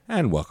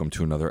And welcome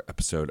to another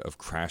episode of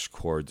Crash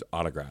Chords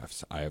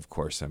Autographs. I, of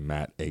course, am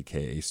Matt,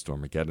 a.k.a.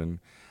 Stormageddon.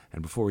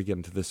 And before we get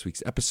into this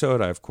week's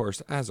episode, I, of course,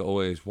 as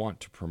always,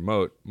 want to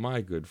promote my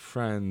good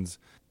friends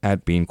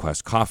at Bean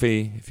Quest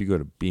Coffee. If you go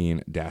to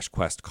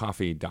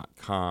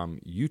bean-questcoffee.com,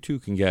 you too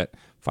can get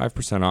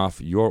 5%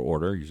 off your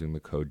order using the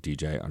code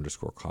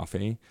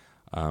DJ_coffee.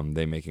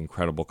 They make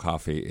incredible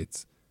coffee.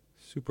 It's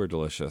super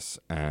delicious,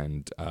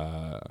 and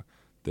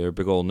they're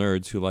big old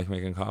nerds who like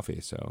making coffee,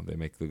 so they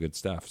make the good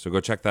stuff. So go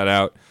check that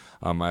out.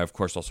 I, of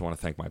course, also want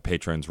to thank my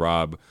patrons,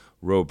 Rob,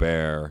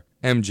 Robert,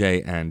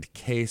 MJ, and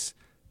Case.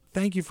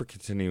 Thank you for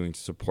continuing to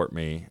support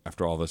me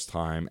after all this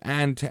time.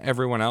 And to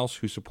everyone else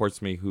who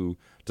supports me who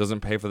doesn't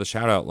pay for the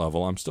shout-out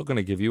level, I'm still going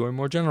to give you a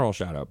more general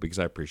shout-out because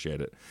I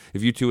appreciate it.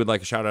 If you too would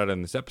like a shout-out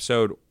in this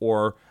episode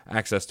or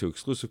access to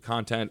exclusive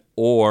content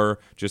or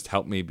just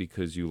help me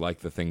because you like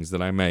the things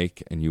that I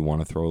make and you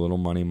want to throw a little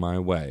money my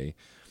way,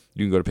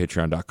 you can go to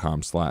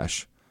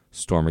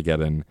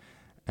patreon.com/Stormageddon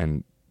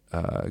and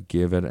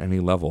give at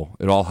any level.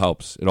 It all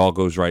helps. It all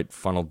goes right,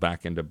 funneled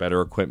back into better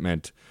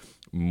equipment,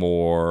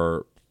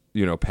 more...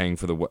 paying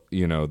for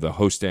the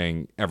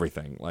hosting,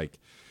 everything. Like,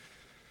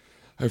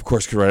 I, of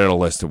course, could write out a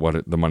list of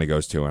what the money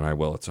goes to, and I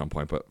will at some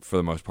point, but for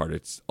the most part,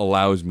 it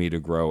allows me to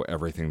grow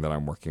everything that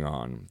I'm working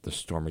on. The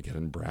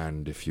Stormageddon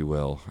brand, if you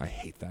will. I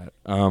hate that.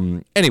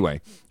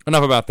 Anyway,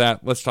 enough about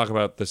that. Let's talk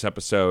about this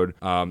episode.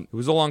 It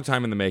was a long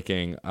time in the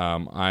making.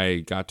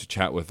 I got to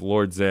chat with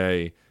Lord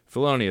Zay,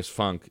 Felonious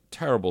Funk,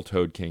 Terrible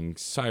Toad King,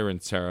 Siren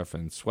Seraph,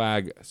 and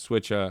Swag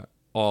Switcha,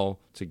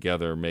 all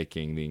together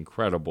making the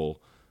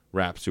incredible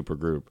rap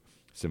supergroup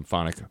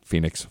Symphonic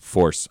Pheenix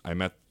Force. I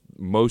met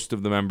most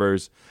of the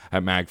members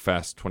at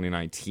MagFest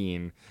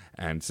 2019,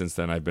 and since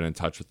then I've been in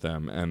touch with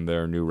them, and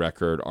their new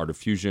record, Art of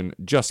Fusion,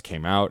 just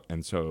came out,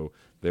 and so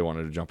they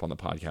wanted to jump on the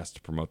podcast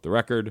to promote the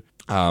record.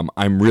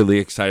 I'm really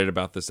excited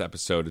about this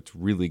episode. It's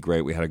really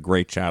great. We had a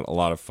great chat, a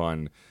lot of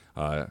fun.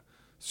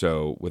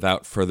 So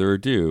without further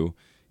ado,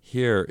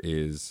 here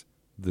is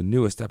the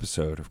newest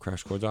episode of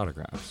Crash Chords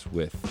Autographs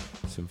with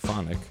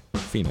Symphonic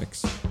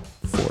Pheenix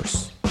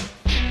Force.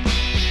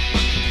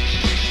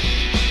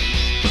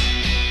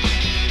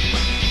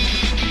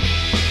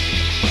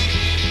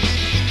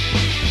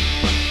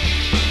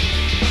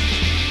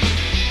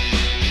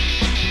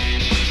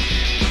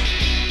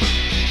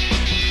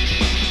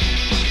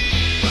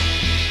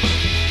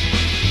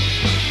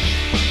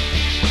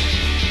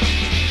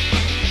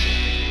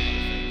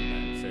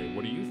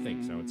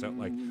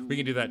 We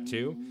can do that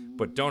too,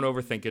 but don't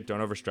overthink it. Don't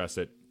overstress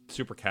it.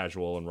 Super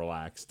casual and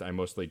relaxed. I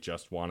mostly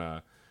just want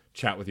to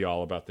chat with you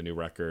all about the new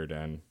record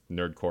and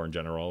nerdcore in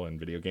general and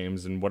video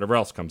games and whatever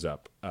else comes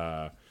up.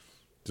 Does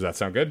that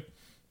sound good?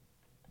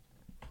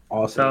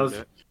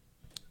 Awesome.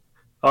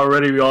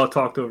 Already we all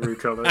talked over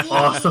each other.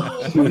 Awesome.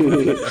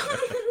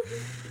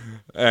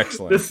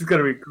 Excellent. This is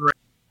going to be great.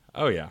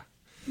 Oh, yeah.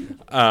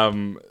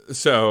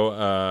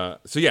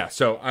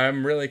 So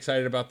I'm really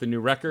excited about the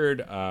new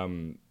record.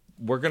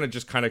 We're going to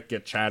just kind of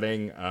get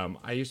chatting.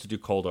 I used to do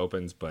cold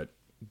opens, but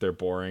they're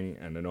boring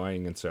and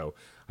annoying. And so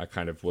I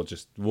kind of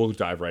we'll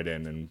dive right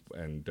in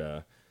and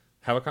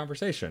have a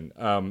conversation.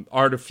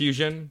 Art of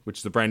Fusion, which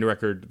is the brand new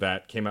record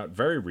that came out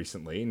very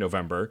recently,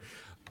 November,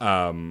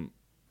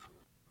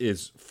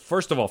 is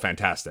first of all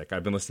fantastic.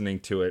 I've been listening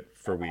to it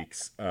for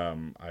weeks.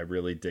 I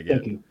really dig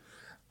it.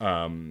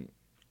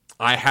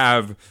 I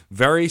have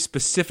very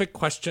specific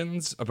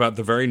questions about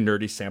the very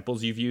nerdy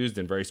samples you've used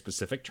in very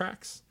specific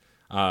tracks.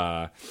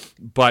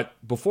 But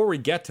before we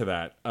get to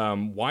that,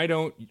 why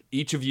don't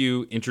each of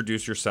you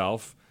introduce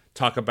yourself,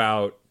 talk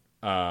about,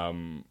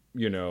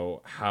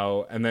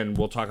 how, and then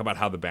we'll talk about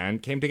how the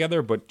band came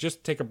together, but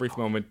just take a brief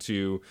moment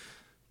to,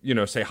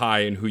 say hi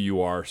and who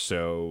you are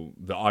so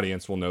the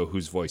audience will know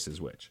whose voice is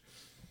which.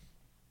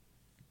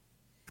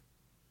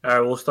 All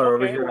right, we'll start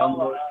over here on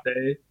the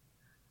day.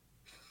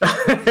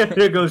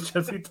 Here goes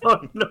Jesse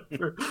talking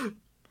over.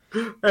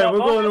 Hey, we're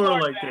going over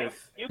like this.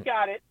 You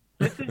got it.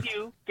 This is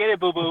you. Get it,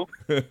 boo-boo.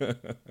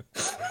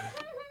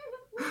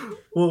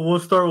 We'll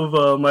start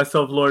with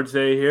myself, Lord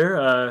Zay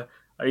here.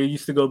 I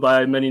used to go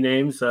by many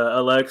names,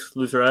 LX,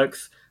 Loser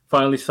X.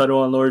 Finally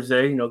settle on Lord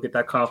Zay, get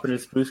that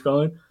confidence boost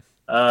going.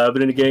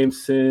 Been in the game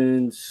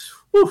since,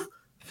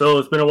 so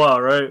it's been a while,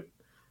 right?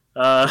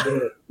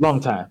 Long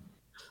time.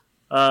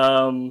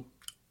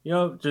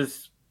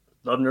 Just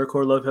love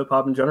nerdcore, love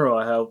hip-hop in general.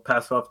 I have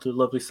passed off to the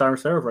lovely Siren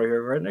Seraph right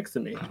here, right next to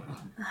me.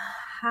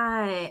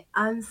 Hi,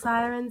 I'm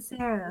Siren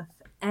Seraph,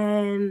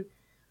 and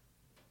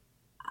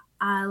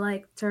I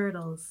like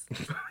turtles.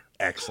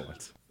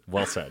 Excellent.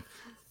 Well said.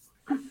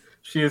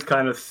 She is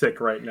kind of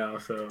sick right now,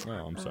 so... Oh,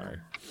 I'm sorry.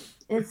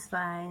 It's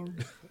fine.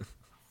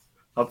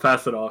 I'll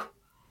pass it off.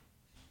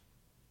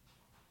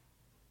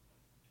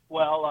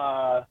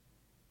 Well,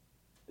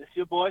 this is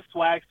your boy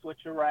Swag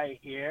Switcher right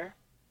here.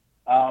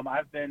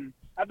 I've been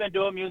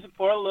doing music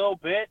for a little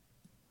bit.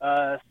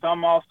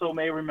 Some also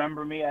may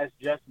remember me as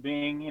just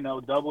being,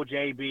 Double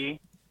JB.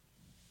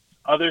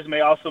 Others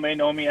may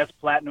know me as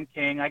Platinum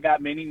King. I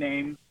got many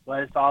names,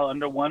 but it's all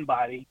under one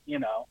body,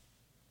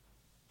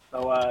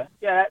 So,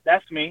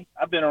 that's me.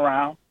 I've been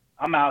around.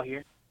 I'm out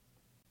here.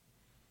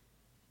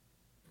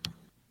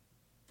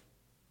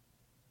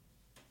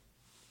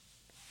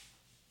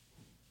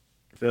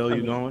 Phil,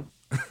 you going?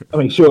 I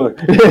mean, sure.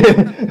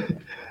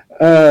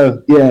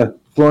 Yeah,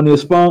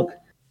 Thelonious Funk,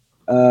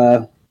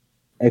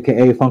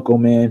 aka Funko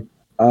Man.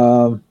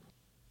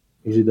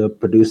 Usually the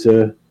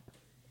producer,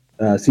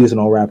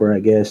 seasonal rapper, I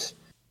guess.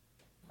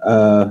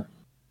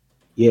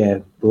 Yeah,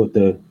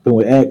 been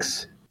with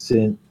X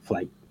since for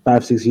like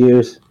 5-6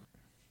 years,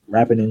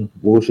 rapping and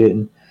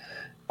bullshitting.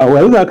 Oh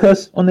wait, we got a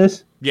cuss on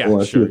this? Yeah,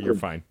 Or sure. You're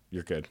fine.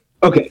 You're good.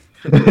 Okay.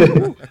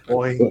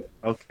 Boy,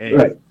 okay.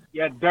 Right.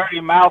 You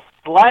dirty mouth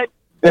slut.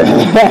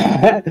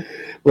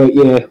 But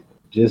yeah,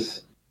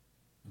 just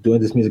doing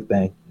this music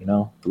thing,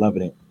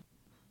 loving it.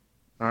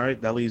 All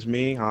right, that leaves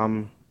me.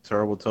 I'm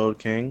Terrible Toad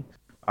King.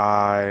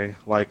 I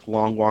like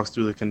long walks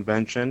through the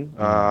convention.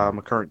 I'm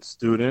a current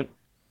student.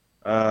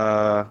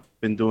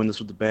 Been doing this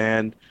with the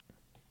band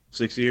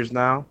 6 years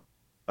now.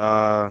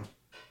 Other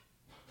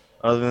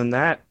than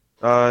that,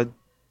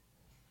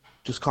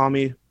 just call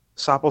me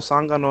Sapo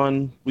Sangano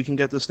and we can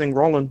get this thing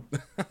rolling.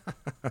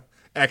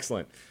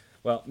 Excellent.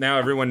 Well, now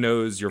everyone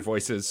knows your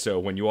voices, so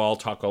when you all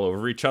talk all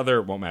over each other,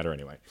 it won't matter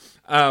anyway.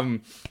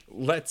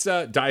 Let's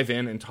dive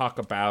in and talk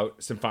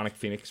about Symphonic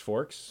Pheenix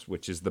Forks,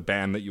 which is the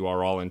band that you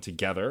are all in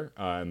together,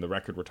 and the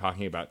record we're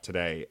talking about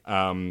today.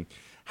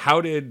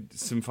 How did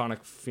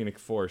Symphonic Pheenix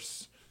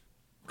Force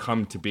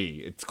come to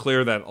be? It's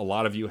clear that a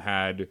lot of you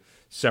had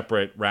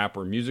separate rap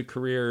or music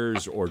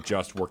careers or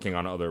just working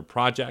on other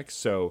projects.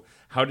 So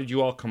how did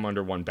you all come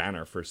under one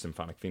banner for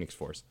Symphonic Pheenix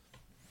Force?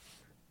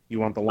 You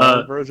want the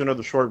long version or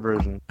the short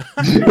version?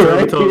 Give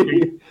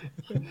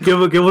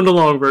him the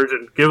long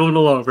version. Give him the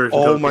long version.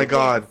 Oh my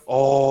God.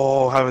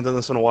 Oh, haven't done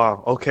this in a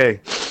while.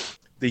 Okay.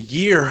 The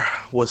year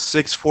was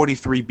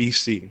 643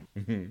 BC.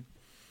 Mm-hmm.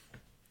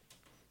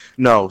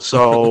 No,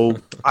 so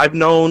I've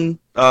known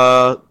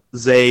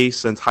Zay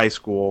since high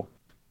school.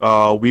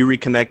 We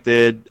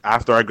reconnected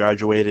after I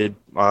graduated.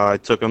 I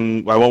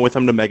went with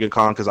him to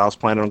MegaCon because I was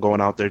planning on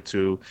going out there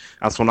too.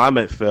 That's when I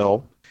met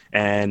Phil,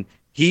 and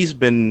he's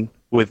been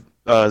with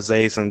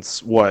Zay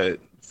since what?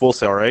 Full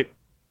Sail, right?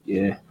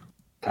 Yeah,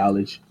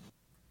 college.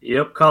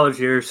 Yep, college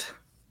years.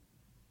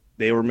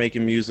 They were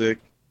making music.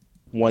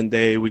 One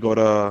day we go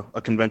to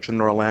a convention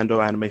in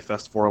Orlando, Anime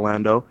Fest for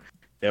Orlando.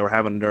 They were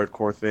having a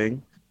nerdcore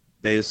thing.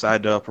 They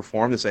decided to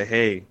perform. They say,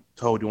 "Hey,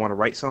 Toad, you want to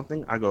write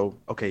something?" I go,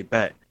 "Okay,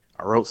 bet."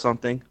 I wrote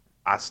something.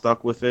 I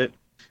stuck with it,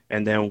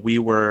 and then we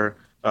were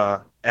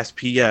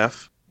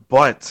SPF.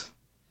 But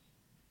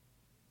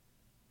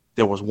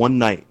there was one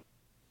night.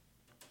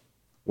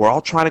 We're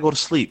all trying to go to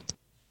sleep.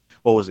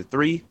 What was it,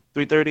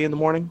 3:30 in the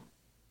morning?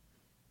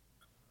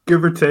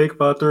 Give or take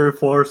about 3 or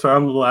 4, so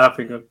I'm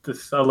laughing at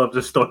this. I love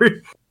this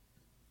story.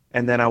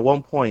 And then at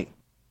one point,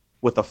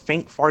 with a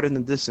faint fart in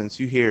the distance,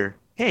 you hear,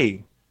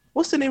 "Hey,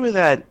 what's the name of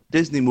that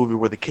Disney movie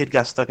where the kid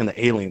got stuck in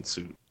the alien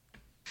suit?"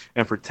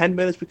 And for 10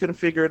 minutes, we couldn't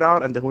figure it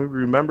out, and then we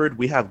remembered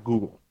we have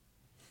Google.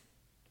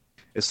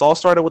 It all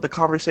started with a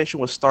conversation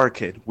with Star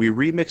Kid. We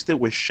remixed it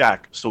with Shaq,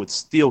 so it's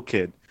Steel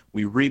Kid.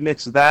 We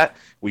remixed that.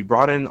 We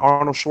brought in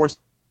Arnold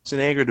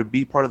Schwarzenegger to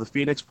be part of the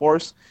Pheenix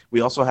Force.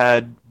 We also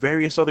had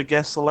various other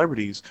guest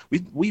celebrities. We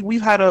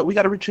got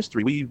a rich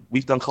history.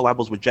 We've done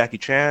collabs with Jackie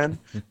Chan,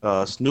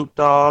 Snoop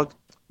Dogg,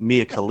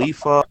 Mia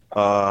Khalifa,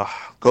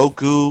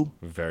 Goku,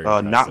 Very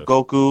not impressive.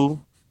 Goku.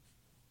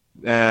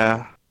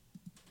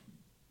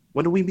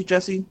 When did we meet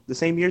Jesse? The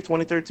same year,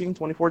 2013,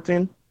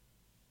 2014?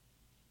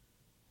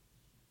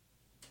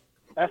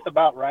 That's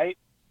about right.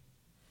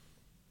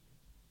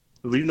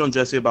 We've known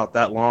Jesse about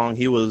that long.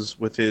 He was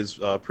with his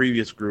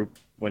previous group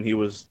when he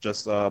was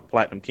just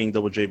Platinum King,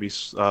 Double JB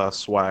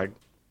Swag.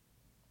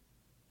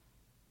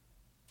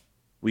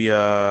 We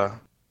were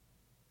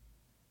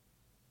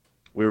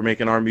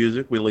making our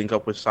music. We link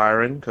up with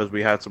Siren because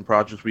we had some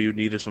projects we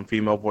needed some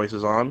female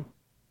voices on.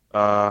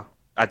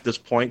 At this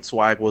point,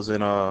 Swag was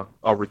in a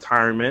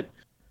retirement,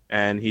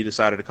 and he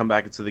decided to come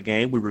back into the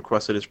game. We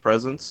requested his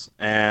presence,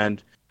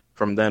 and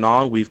from then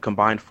on, we've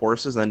combined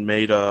forces and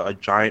made a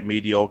giant,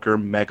 mediocre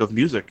meg of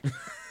music.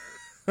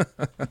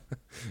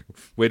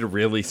 Way to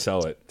really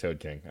sell it, Toad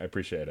King. I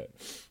appreciate it.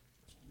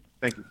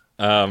 Thank you.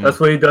 That's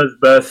what he does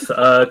best.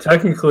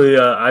 Technically,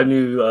 I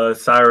knew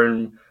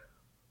Siren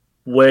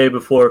way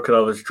before because I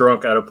was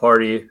drunk at a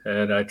party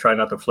and I tried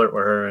not to flirt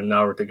with her, and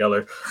now we're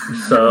together.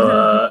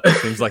 So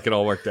Seems like it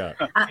all worked out.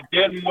 It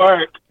didn't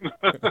work.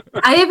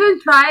 I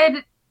even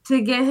tried to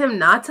get him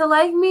not to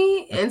like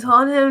me and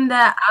told him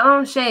that I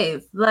don't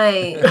shave.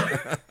 Like,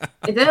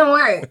 it didn't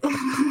work.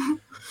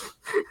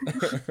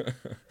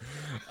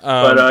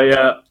 But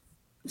yeah,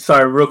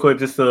 sorry, real quick,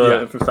 just to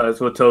emphasize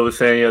what Toad was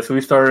saying. Yeah, so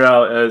we started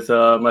out as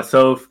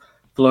myself,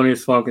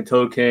 Thelonious Funk, and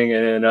Toad King,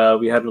 and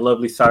we had a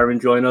lovely Siren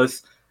join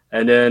us,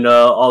 and then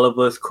all of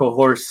us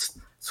cohorse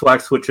Swag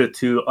Switcher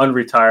to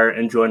unretire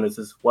and join us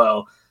as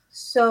well.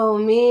 So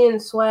me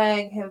and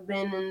Swag have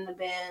been in the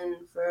band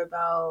for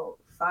about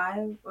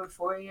 5 or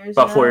 4 years.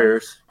 About now. 4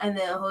 years. And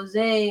then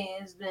Jose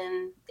has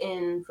been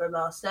in for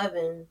about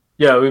 7.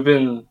 Yeah, we've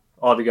been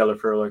all together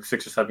for like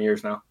 6 or 7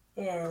 years now.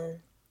 Yeah.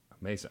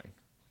 Amazing.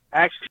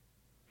 Actually,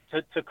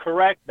 to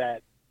correct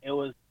that,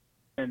 it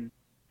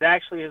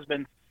actually has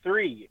been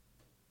 3 years.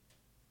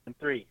 And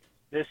 3 years.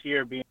 This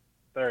year being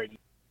the third year.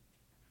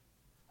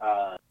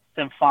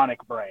 Symphonic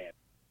brand.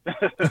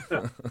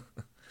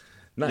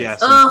 Nice. Yeah,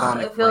 Ugh,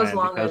 Symphonic it feels brand,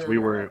 longer because than we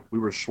that.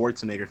 were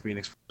Schwarzenegger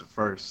Phoenix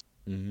first.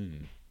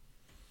 Mm-hmm.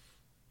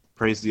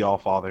 Praise the All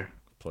Father.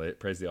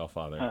 Praise the All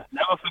Father.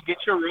 Never forget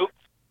your roots.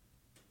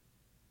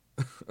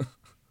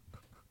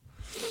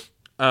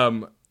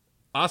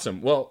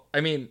 Awesome. Well, I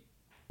mean,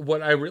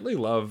 what I really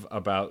love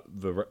about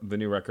the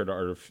new record,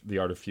 The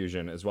Art of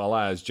Fusion, as well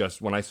as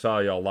just when I saw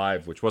y'all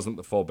live, which wasn't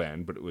the full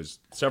band, but it was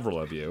several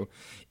of you,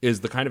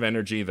 is the kind of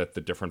energy that the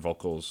different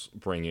vocals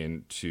bring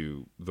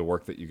into the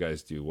work that you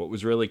guys do. What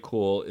was really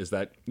cool is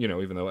that,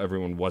 even though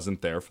everyone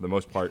wasn't there for the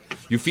most part,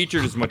 you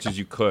featured as much as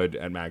you could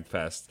at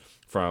MagFest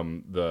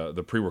from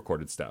the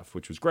pre-recorded stuff,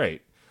 which was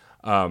great.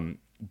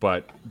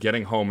 But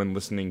getting home and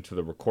listening to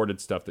the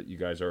recorded stuff that you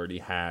guys already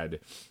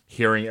had,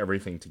 hearing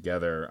everything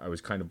together, I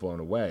was kind of blown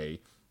away.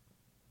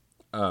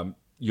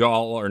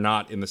 Y'all are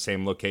not in the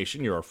same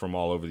location. You are from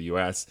all over the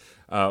U.S.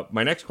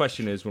 My next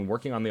question is, when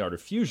working on The Art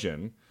of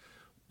Fusion,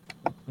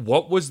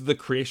 what was the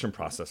creation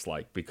process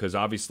like? Because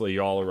obviously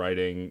y'all are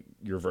writing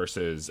your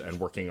verses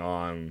and working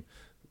on,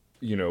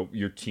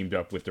 you're teamed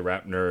up with the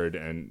Rap Nerd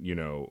and,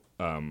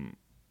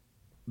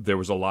 there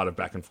was a lot of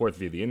back and forth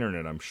via the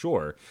internet, I'm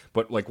sure.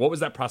 But what was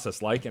that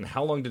process like, and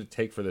how long did it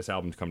take for this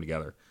album to come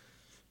together?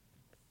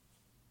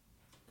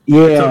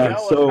 Yeah,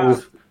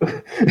 so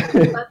Let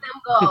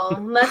them go.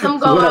 Let them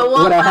go. so I want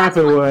what that.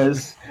 happened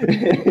was,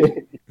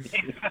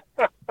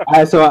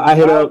 I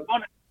hit up.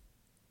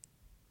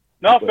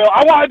 No, Phil,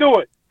 I want to do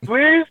it.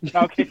 Please?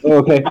 Okay.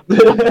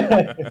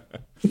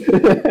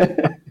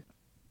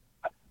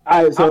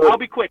 All right, so I'll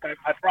be quick.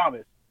 I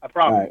promise. I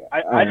promise.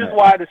 All I just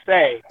wanted to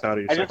say. Proud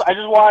of you, I just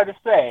Sexton. wanted to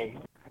say.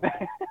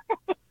 I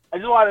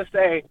just wanted to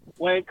say,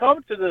 when it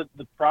comes to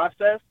the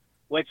process,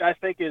 which I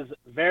think is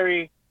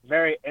very,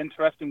 very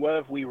interesting,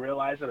 whether we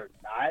realize it or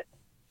not,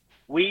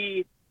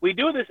 we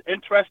do this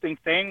interesting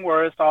thing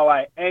where it's all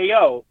like, hey,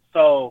 yo,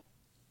 so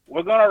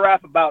we're going to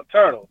rap about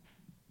turtles.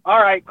 All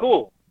right,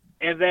 cool.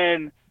 And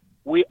then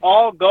we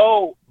all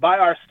go by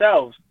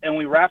ourselves and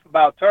we rap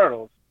about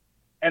turtles.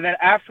 And then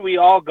after we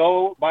all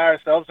go by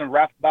ourselves and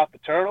rap about the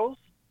turtles,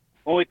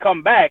 when we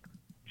come back,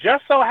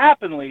 just so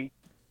happenly,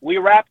 we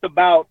rapped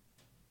about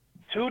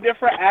 2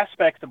 different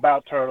aspects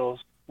about turtles,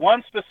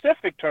 one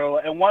specific turtle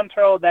and one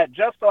turtle that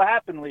just so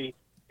happenly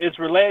is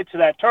related to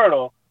that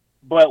turtle,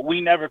 but we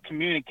never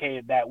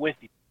communicated that with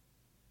you.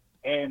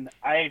 And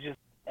I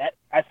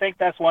think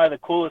that's one of the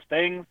coolest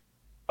things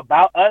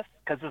about us,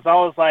 because it's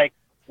always like,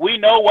 we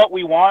know what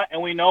we want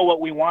and we know what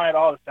we want it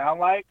all to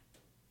sound like,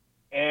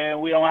 and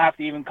we don't have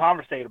to even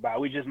conversate about it.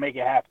 We just make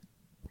it happen.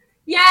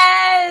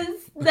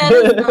 Yes, that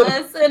is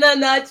us in a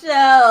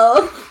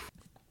nutshell.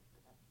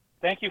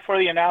 Thank you for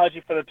the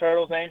analogy for the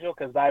turtles, Angel,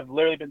 because I've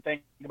literally been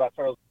thinking about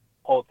turtles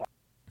the whole time.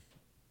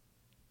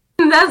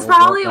 That's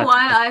probably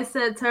why I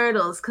said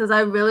turtles, because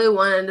I really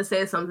wanted to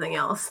say something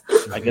else.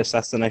 I guess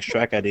that's the next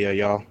track idea,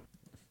 y'all.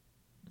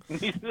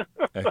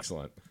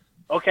 Excellent.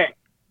 Okay.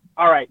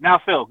 All right. Now,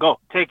 Phil, go.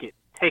 Take it.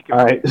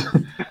 all right.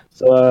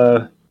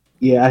 So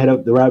I hit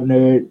up the Rap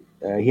Nerd.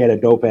 He had a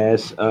dope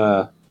ass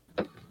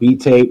beat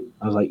tape.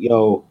 I was like,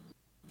 yo,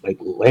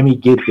 let me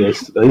get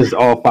this. This is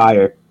all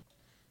fire.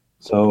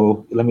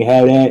 So let me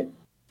have that.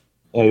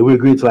 And we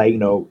agreed to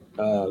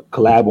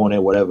collab on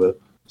it, whatever.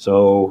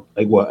 So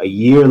a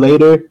year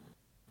later,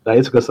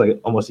 it took us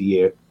almost a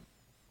year.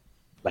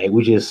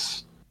 We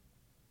just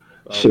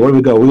shit. Where did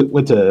we go? We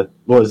went to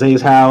Lord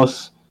Zay's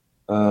house,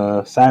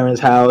 Siren's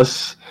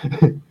house.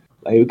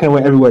 We kind of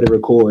went everywhere to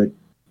record,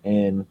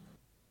 and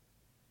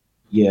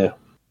yeah,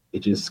 it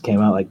just came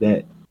out like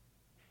that.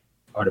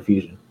 Art of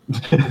Fusion.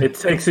 It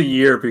takes a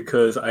year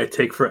because I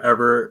take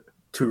forever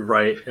to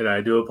write, and I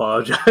do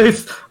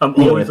apologize. I'm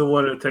always the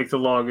one that takes the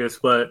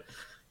longest, but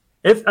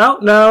it's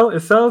out now.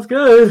 It sounds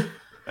good.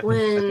 I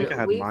When think I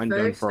had we mine done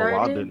first for a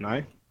while, started, didn't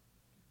I?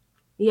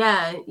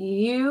 yeah,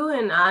 you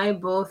and I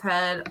both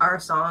had our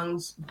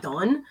songs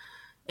done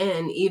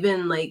and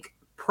even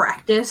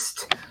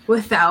practiced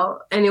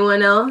without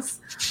anyone else.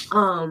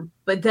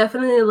 But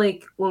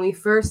definitely when we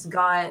first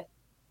got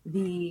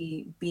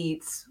the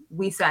beats,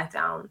 we sat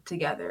down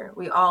together.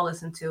 We all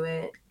listened to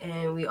it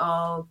and we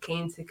all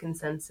came to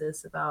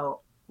consensus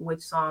about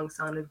which song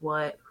sounded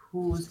what,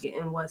 who's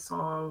getting what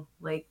song.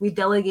 We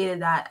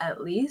delegated that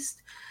at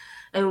least.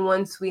 And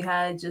once we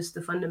had just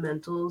the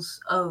fundamentals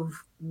of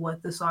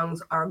what the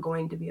songs are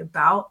going to be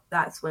about,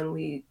 that's when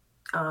we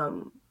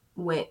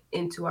went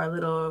into our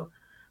little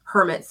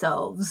hermit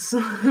selves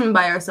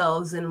by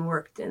ourselves and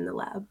worked in the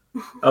lab.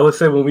 I would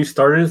say when we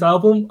started this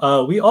album,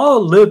 we all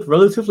lived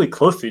relatively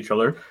close to each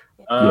other.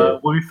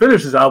 When we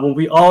finished this album,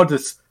 we all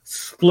just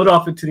split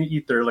off into the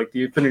ether, like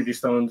the Infinity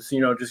Stones,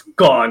 just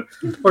gone.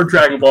 Or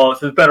Dragon Ball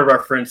is a better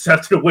reference.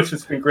 After the wish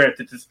has been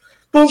granted, just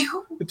boom,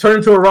 it turned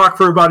into a rock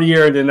for about a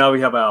year, and then now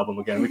we have an album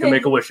again. We can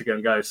make a wish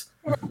again, guys.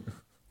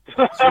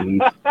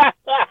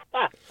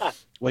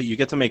 Wait, you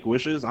get to make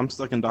wishes? I'm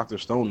stuck in Dr.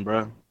 Stone,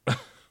 bro.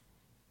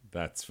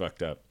 That's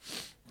fucked up.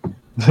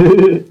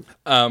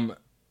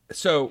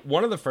 So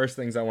one of the first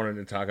things I wanted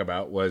to talk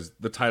about was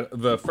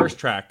the first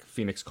track,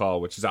 Phoenix Call,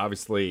 which is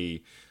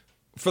obviously,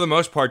 for the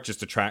most part,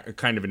 just a track,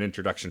 kind of an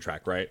introduction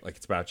track, right? Like,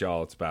 it's about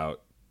y'all, it's about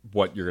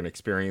what you're going to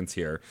experience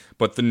here.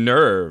 But the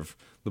nerve,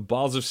 the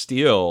balls of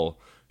steel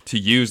to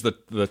use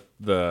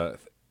the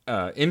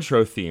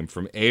intro theme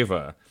from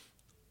Ava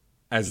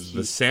as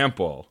the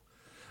sample.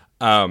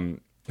 When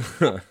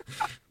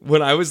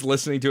I was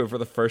listening to it for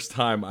the first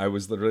time, I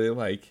was literally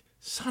like,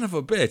 son of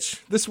a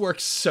bitch, this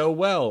works so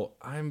well.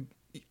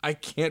 I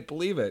can't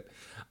believe it.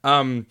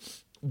 How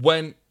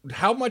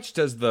much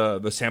does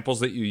the samples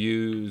that you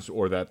use,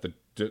 or that the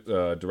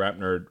Rap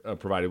Nerd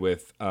provided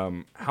with,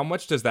 how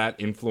much does that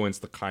influence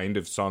the kind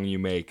of song you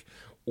make,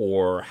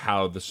 or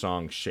how the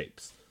song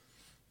shapes?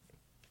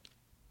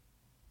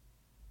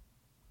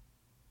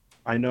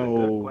 I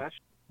know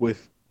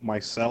with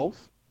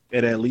myself,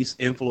 it at least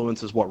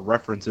influences what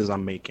references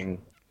I'm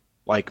making.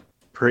 Like,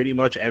 pretty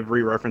much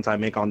every reference I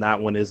make on that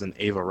one is an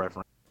Ava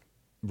reference.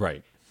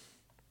 Right.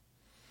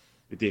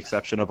 With the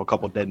exception of a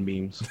couple dead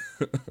memes.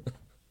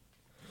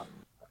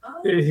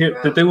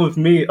 The thing with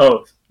me,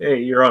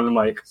 hey, you're on the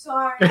mic.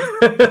 Sorry.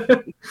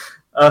 The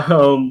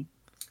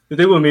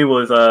thing with me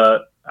was,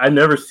 I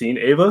never seen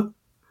Ava.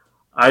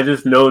 I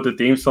just know the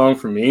theme song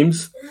for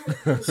memes.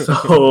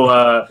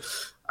 So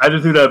I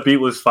just knew that beat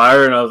was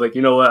fire, and I was like,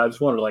 you know what? I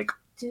just want to like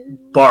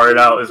bar it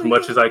out as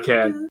much as I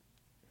can.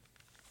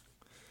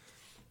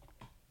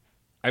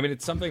 I mean,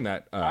 it's something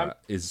that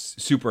is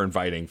super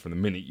inviting from the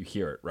minute you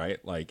hear it,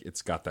 right? Like,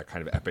 it's got that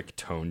kind of epic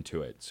tone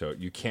to it. So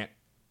you can't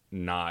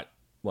not,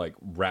 like,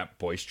 rap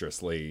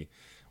boisterously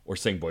or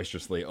sing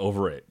boisterously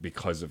over it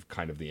because of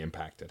kind of the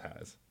impact it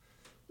has.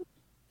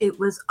 It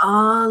was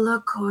all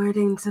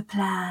according to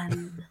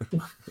plan.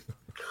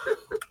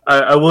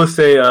 I will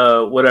say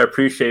what I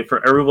appreciate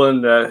for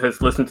everyone that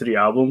has listened to the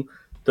album,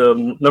 the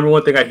number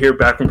one thing I hear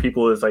back from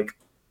people is like,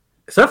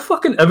 is that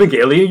fucking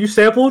Evangelion you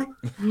sampled?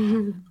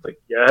 Like,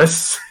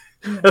 yes.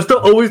 That's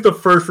always the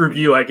first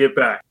review I get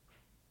back.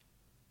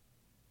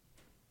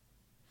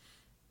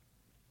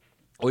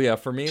 Oh yeah,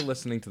 for me,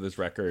 listening to this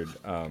record,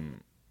 I've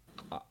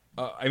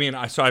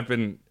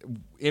been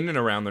in and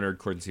around the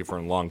nerdcore scene for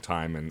a long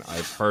time, and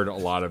I've heard a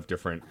lot of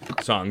different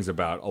songs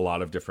about a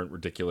lot of different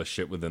ridiculous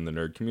shit within the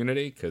nerd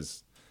community,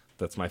 because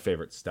that's my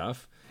favorite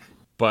stuff.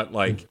 But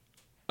like,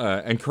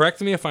 and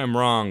correct me if I'm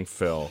wrong,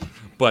 Phil,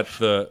 but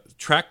the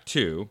track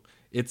 2,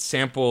 it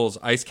samples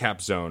Ice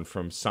Cap Zone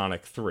from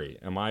Sonic 3.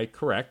 Am I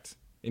correct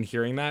in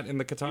hearing that in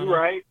the Katana? You're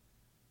right.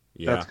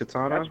 Yeah. That's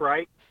Katana? That's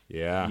right.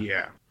 Yeah.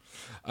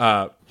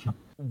 Yeah.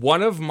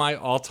 One of my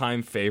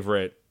all-time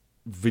favorite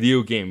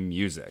video game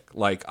music.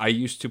 Like, I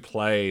used to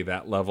play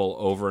that level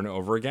over and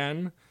over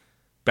again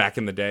back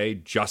in the day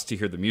just to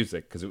hear the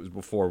music, because it was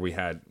before we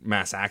had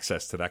mass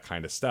access to that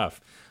kind of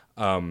stuff.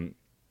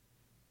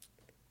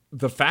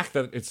 The fact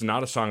that it's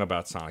not a song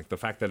about Sonic, the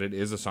fact that it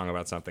is a song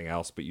about something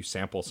else, but you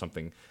sample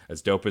something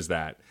as dope as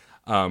that,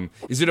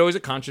 is it always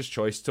a conscious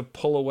choice to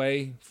pull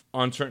away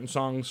on certain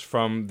songs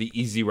from the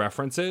easy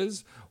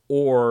references,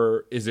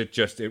 or is it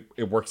just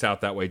it works out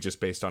that way just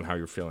based on how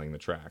you're feeling the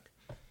track?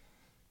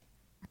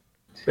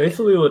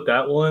 Basically, with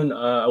that one,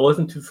 I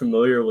wasn't too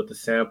familiar with the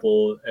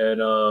sample,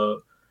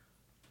 and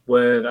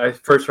when I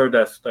first heard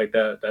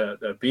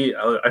that beat,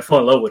 I fell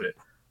in love with it.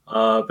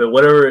 But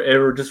whatever,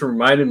 it just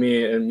reminded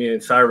me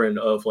and Siren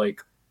of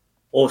like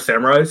old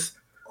samurais.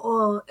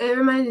 Well, it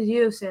reminded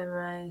you of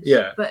samurais.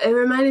 Yeah. But it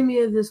reminded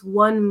me of this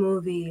one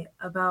movie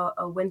about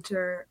a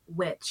winter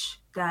witch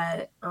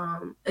that,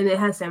 and it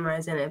has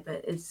samurais in it,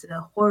 but it's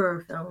a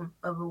horror film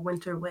of a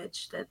winter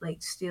witch that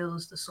like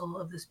steals the soul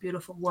of this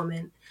beautiful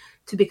woman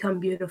to become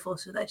beautiful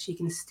so that she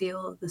can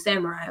steal the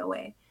samurai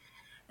away.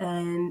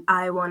 And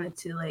I wanted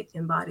to like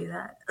embody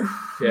that.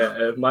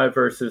 Yeah, my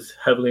verse is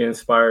heavily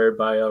inspired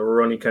by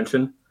Rurouni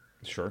Kenshin.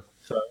 Sure.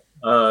 So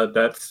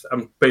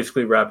I'm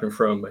basically rapping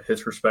from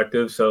his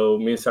perspective. So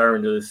me and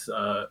Siren just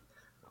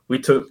we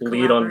took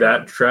lead on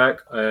that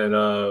track, and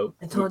I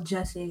told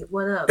Jesse,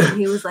 "What up?" And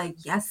he was like,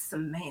 "Yes,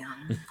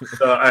 ma'am."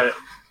 So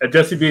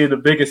Jesse being the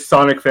biggest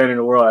Sonic fan in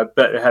the world, I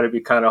bet it had to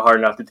be kind of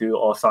hard not to do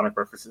all Sonic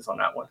references on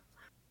that one.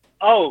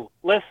 Oh,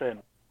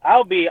 listen,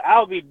 I'll be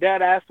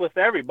dead ass with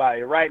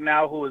everybody right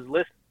now who is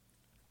listening.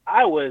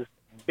 I was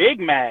big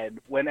mad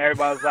when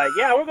everybody was like,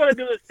 "Yeah, we're gonna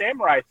do the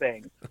samurai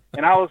thing,"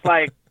 and I was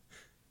like,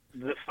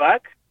 "The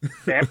fuck,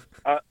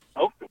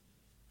 oh,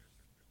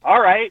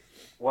 all right.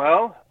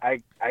 Well,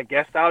 I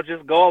guess I'll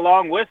just go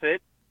along with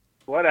it.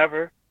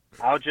 Whatever.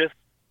 I'll just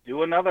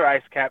do another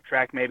Ice Cap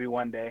track maybe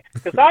one day."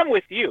 Because I'm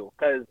with you.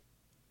 Because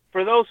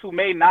for those who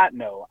may not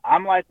know,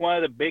 I'm like one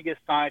of the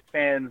biggest Sonic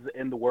fans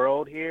in the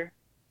world here.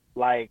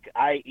 Like,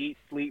 I eat,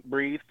 sleep,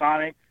 breathe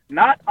Sonic.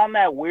 Not on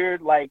that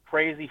weird, like,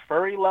 crazy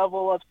furry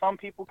level of some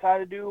people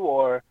kind of do,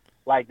 or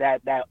like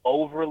that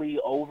overly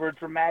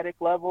over-dramatic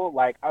level.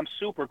 Like, I'm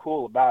super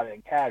cool about it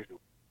and casual.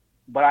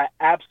 But I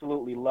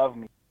absolutely love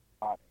me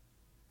Sonic.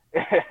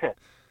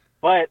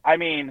 But, I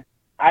mean,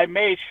 I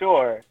made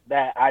sure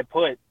that I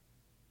put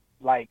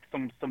like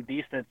some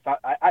decent.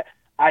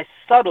 I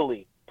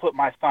subtly put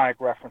my Sonic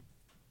reference.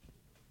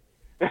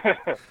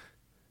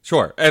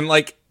 Sure, and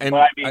But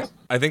I mean,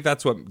 I think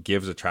that's what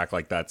gives a track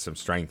like that some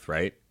strength,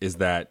 right? Is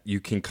that you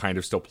can kind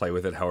of still play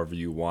with it however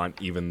you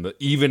want,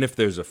 even if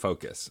there's a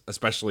focus,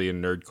 especially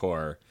in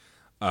nerdcore.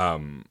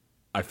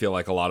 I feel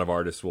like a lot of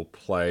artists will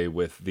play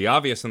with the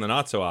obvious and the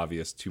not so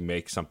obvious to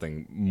make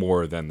something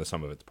more than the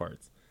sum of its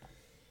parts.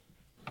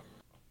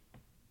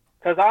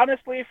 because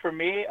honestly, for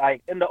me,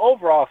 like in the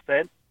overall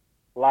sense,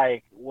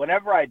 like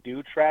whenever I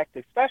do tracks,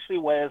 especially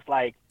when it's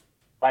like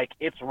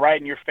it's right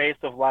in your face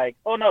of like,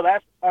 oh no,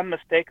 that's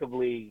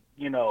unmistakably,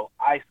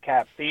 Ice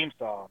Cap theme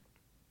song.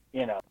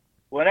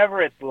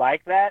 Whenever it's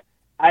like that,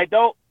 I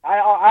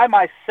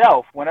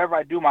myself, whenever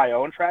I do my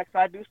own tracks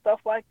and I do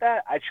stuff like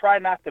that, I try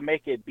not to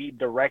make it be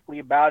directly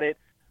about it,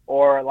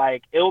 or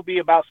like it'll be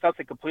about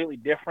something completely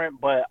different,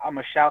 but I'm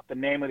gonna shout the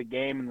name of the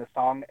game and the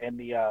song and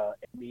the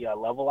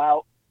level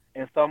out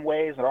in some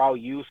ways, or I'll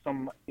use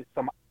some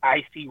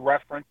icy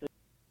references.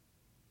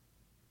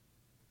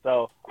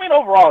 So I mean,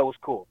 overall, it was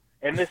cool.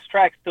 And this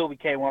track still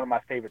became one of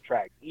my favorite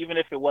tracks, even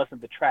if it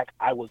wasn't the track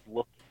I was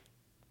looking.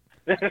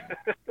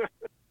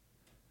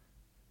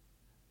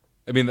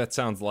 I mean, that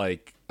sounds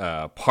like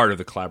part of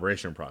the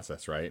collaboration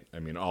process, right? I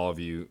mean, all of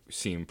you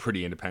seem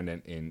pretty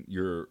independent in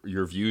your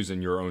views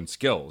and your own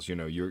skills. A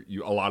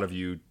lot of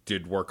you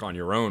did work on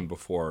your own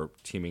before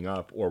teaming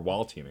up or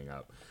while teaming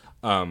up.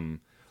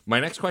 My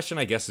next question,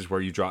 I guess, is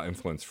where you draw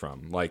influence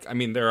from. Like, I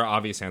mean, there are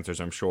obvious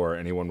answers. I'm sure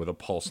anyone with a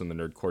pulse in the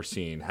nerdcore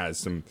scene has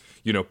some,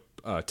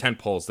 tent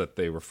poles that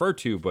they refer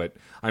to, but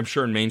I'm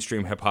sure in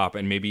mainstream hip hop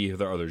and maybe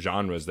the other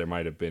genres, there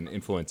might have been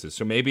influences.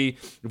 So maybe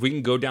if we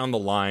can go down the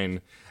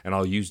line, and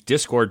I'll use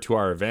Discord to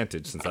our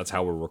advantage since that's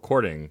how we're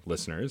recording,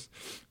 listeners.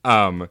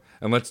 And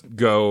let's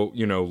go,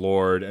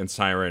 Lord and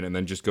Siren, and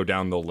then just go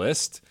down the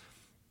list.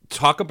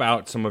 Talk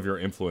about some of your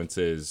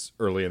influences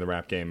early in the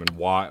rap game and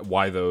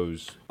why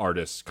those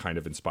artists kind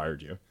of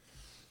inspired you.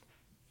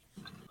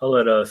 I'll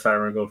let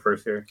Siren go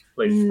first here.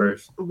 Ladies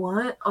first.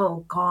 What?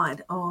 Oh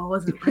God! Oh, I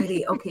wasn't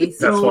ready. Okay,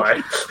 so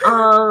That's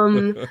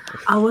why.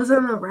 I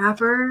wasn't a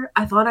rapper.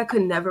 I thought I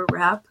could never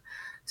rap.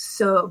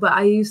 But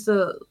I used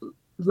to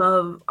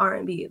love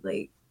R&B.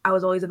 Like I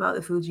was always about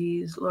the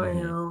Fugees, Lauryn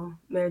Hill,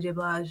 Mary J.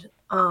 Blige,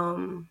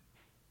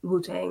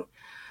 Wu-Tang.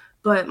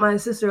 But my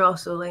sister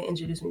also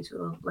introduced me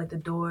to the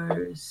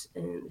Doors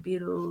and the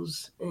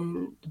Beatles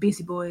and the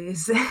Beastie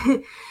Boys,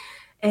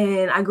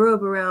 and I grew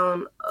up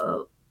around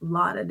a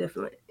lot of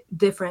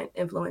different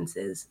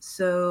influences.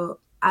 So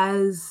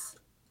as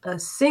a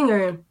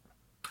singer,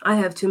 I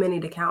have too many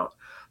to count.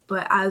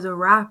 But as a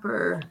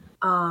rapper,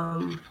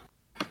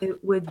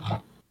 it would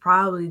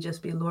probably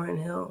just be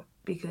Lauryn Hill,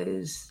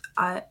 because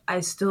I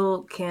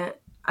still can't.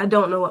 I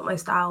don't know what my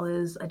style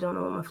is. I don't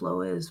know what my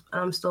flow is.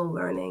 I'm still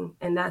learning,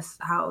 and that's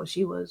how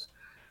she was.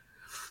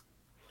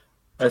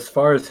 As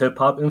far as hip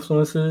hop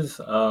influences,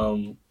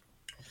 it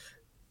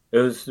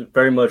was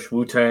very much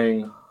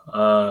Wu-Tang.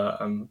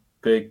 I'm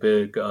big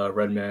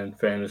Redman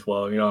fan as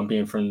well.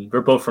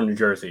 We're both from New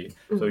Jersey,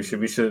 so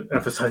we should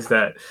emphasize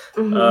that.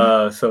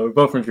 So we're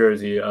both from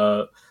Jersey.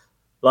 A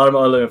lot of my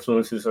other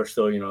influences are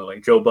still,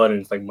 like Joe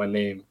Budden's like my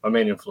main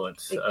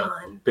influence.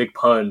 Big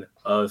Pun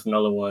is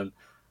another one.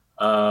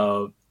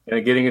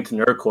 And getting into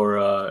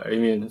nerdcore, I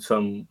mean,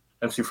 some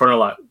MC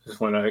Frontalot is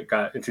when I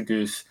got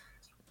introduced.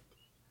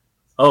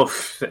 Oh,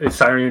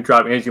 Siren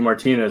dropped Angie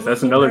Martinez.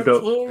 That's another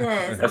dope.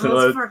 I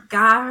almost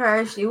forgot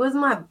her. She was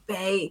my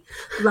bae.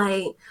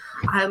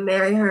 I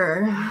marry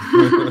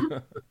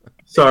her.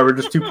 Sorry, we're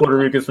just two Puerto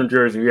Ricans from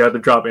Jersey. We had to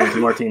drop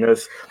Angie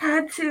Martinez.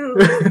 Had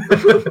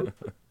to.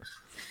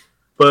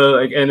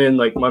 But and then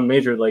my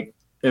major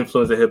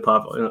influence of hip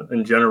hop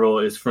in general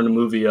is from the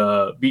movie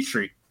Beat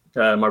Street.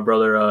 My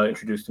brother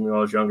introduced to me when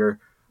I was younger.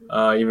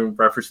 Even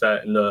referenced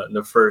that in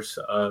the first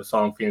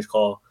song, Pheenix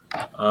Call.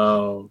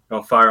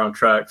 Fire on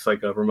tracks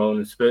like Ramon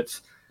and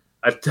Spitz.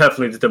 I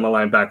definitely just did my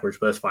line backwards,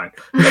 but that's fine.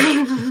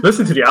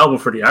 Listen to the album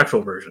for the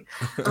actual version.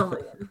 Oh my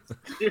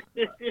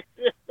God.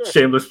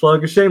 Shameless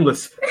plug is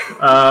shameless.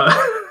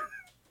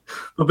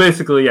 But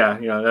basically, yeah,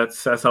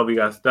 that's how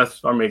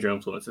that's our major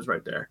influences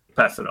right there.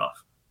 Pass it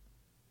off.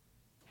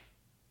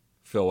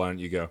 Phil, why don't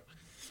you go?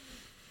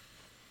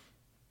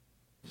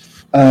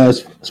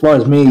 As far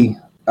as me,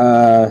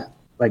 as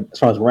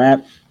far as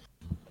rap,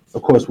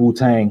 of course,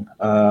 Wu-Tang,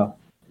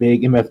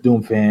 big MF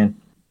Doom fan.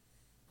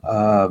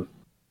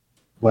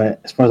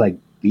 But as far as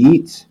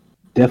beats,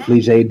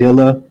 definitely Jay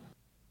Dilla,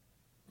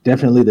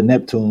 definitely the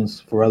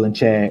Neptunes, Pharrell and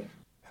Chad.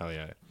 Hell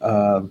yeah.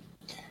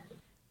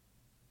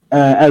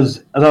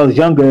 As I was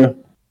younger,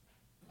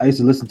 I used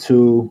to listen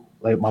to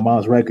my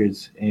mom's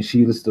records, and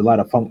she listened to a lot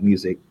of funk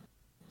music.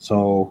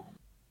 So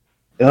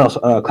it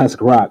also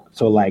classic rock.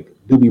 So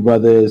Doobie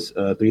Brothers,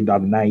 Three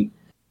Dog Night,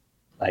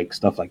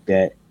 stuff like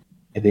that.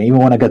 And then even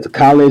when I got to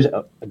college,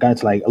 I got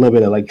into a little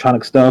bit of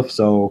electronic stuff.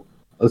 So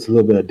I listened to a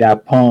little bit of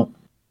Daft Punk,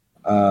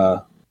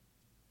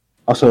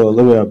 also a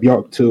little bit of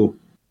Bjork too.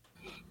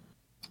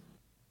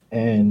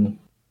 And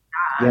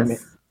yeah, man,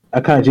 I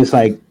kind of just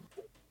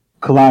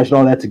collaged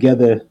all that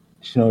together,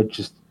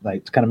 just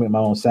like to kind of make my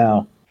own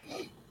sound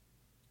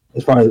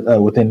as far as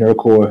within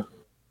nerdcore,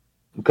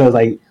 because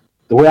like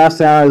the way I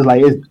sound is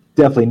like it's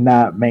definitely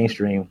not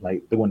mainstream.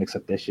 Like they wouldn't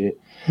accept that shit.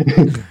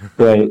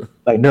 But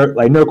like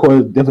nerdcore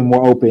is definitely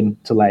more open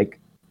to like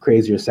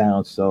crazier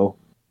sounds. So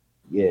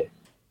yeah.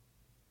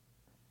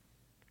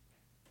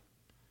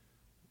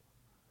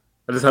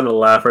 I just had to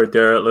laugh right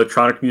there.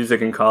 Electronic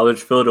music in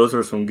college, Phil, those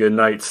were some good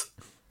nights.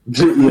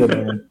 Yeah,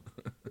 man.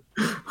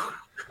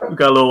 We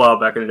got a little while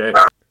back in the day.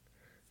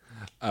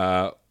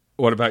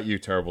 What about you,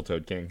 Terrible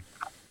Toad King?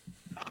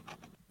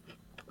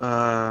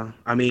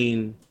 I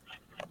mean,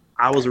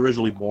 I was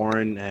originally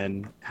born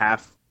and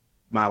half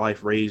my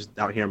life raised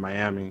out here in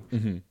Miami.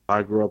 Mm-hmm.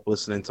 I grew up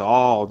listening to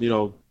all,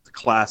 the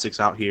classics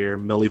out here: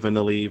 Milli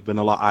Vanilli,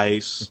 Vanilla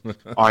Ice,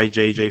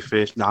 RJJ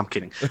Fish. No, I'm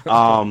kidding.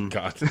 God.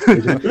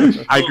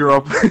 I grew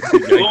up.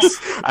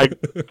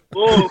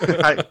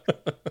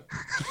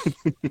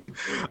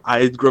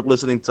 I grew up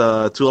listening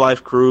to Two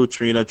Life Crew,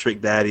 Trina, Trick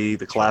Daddy,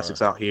 the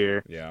classics out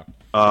here. Yeah.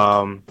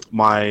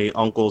 My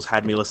uncles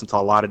had me listen to a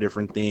lot of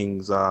different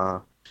things.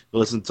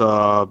 Listen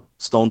to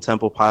Stone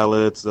Temple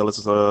Pilots. I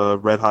listen to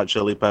Red Hot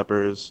Chili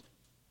Peppers.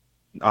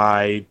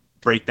 I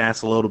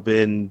breakdanced a little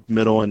bit in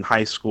middle and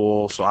high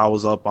school, so I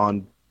was up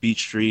on Beach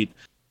Street,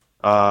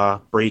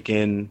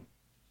 breaking.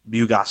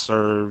 You Got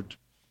Served.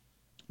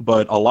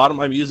 But a lot of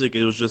my music,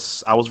 it was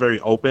just, I was very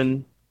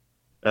open.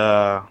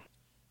 I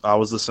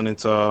was listening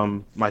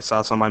to my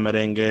salsa, my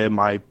merengue,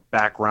 my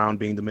background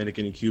being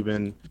Dominican and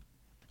Cuban.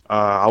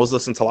 I was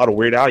listening to a lot of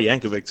Weird Al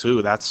Yankovic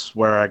too. That's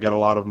where I get a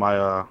lot of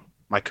my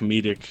my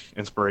comedic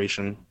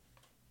inspiration.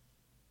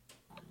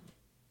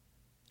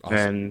 Awesome.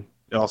 And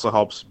it also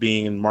helps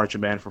being in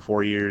marching band for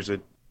 4 years. It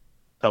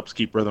helps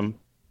keep rhythm.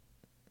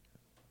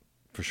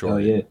 For sure. Oh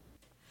yeah.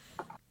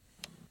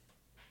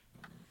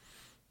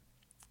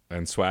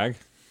 And Swag?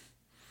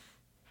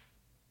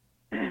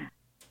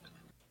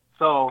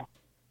 So,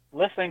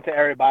 listening to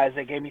everybody's,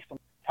 it gave me some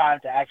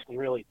time to actually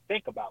really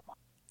think about mine.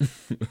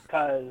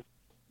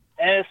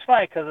 And it's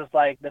funny because it's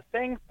like the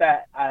things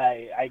that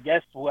I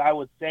guess what I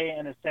would say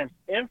in a sense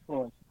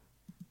influence,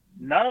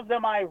 none of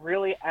them I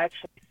really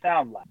actually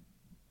sound like,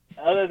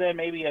 other than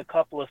maybe a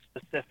couple of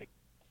specifics.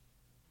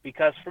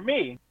 Because for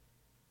me,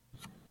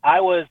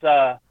 I was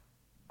a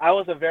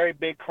very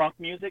big crunk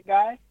music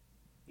guy,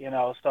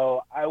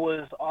 so I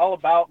was all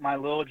about my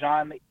Lil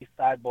Jon, the East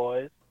Side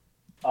Boys.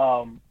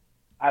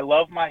 I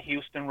love my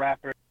Houston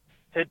rappers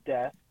to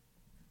death.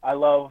 I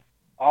love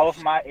all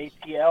of my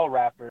ATL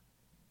rappers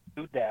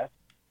to death.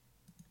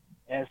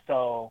 And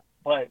so,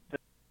 but to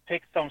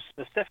pick some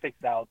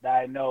specifics out that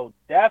I know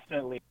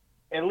definitely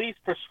at least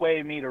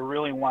persuade me to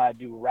really want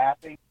to do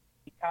rapping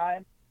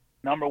kind.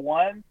 Number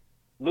one,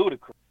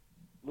 Ludacris.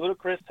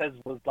 Ludacris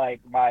was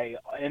like my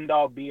end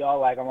all be all.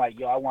 Like I'm like,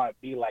 yo, I want to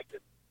be like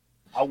this.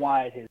 I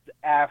wanted his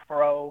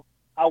afro.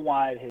 I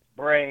wanted his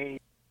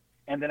braids.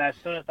 And then as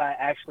soon as I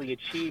actually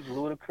achieved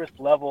Ludacris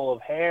level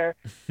of hair,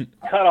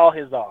 cut all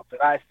his off. And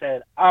I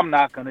said, I'm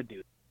not going to do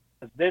this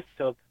because this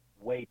took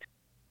way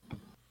too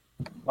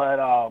long. But,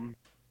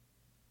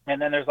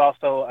 and then there's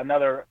also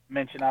another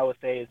mention I would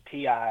say is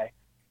T.I.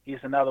 He's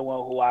another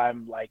one who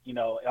I'm like,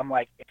 I'm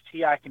like, if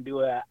T.I. can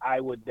do it, I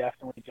would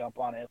definitely jump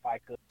on it if I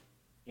could,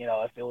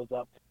 if it was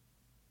up to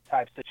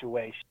type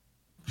situation.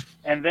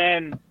 And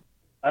then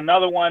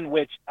another one,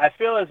 which I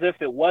feel as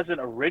if it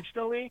wasn't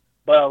originally,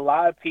 but a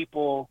lot of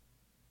people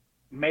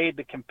made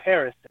the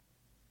comparison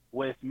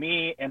with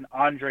me and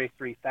Andre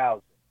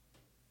 3000.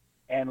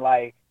 And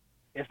like,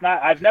 it's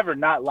not, I've never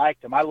not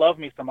liked him. I love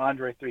me some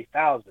Andre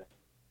 3000.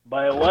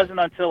 But it wasn't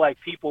until like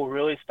people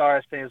really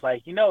started saying, it's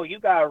like, you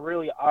got a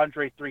really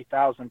Andre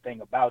 3000 thing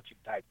about you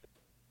type thing.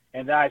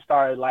 And then I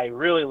started like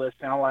really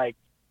listening. I'm like,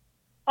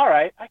 all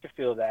right, I can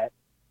feel that.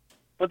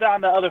 But then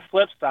on the other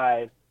flip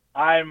side,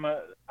 I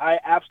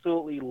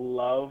absolutely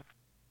love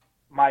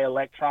my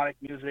electronic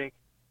music.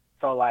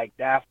 So like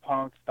Daft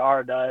Punk,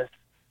 Stardust,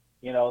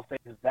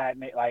 things that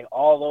like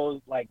all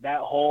those, like that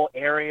whole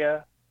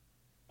area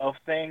of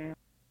things.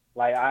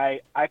 Like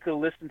I could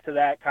listen to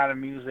that kind of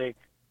music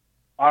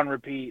on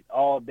repeat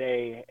all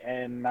day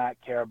and not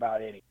care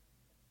about anything.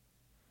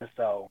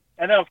 So,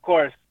 and then of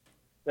course,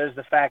 there's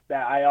the fact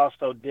that I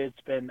also did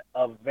spend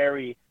a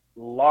very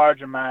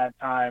large amount of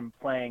time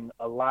playing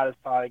a lot of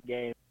Sonic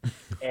games.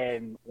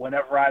 And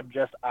whenever I'm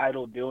just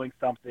idle doing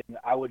something,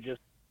 I would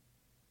just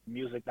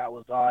music that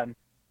was on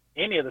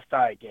any of the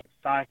Sonic games,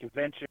 Sonic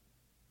Adventure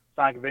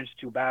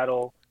 2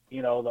 Battle,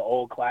 the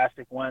old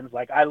classic ones.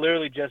 Like I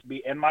literally just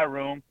be in my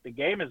room, the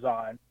game is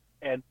on,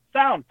 and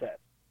sound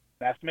test.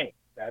 That's me.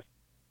 That's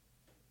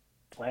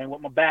playing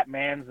with my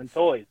Batmans and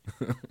toys.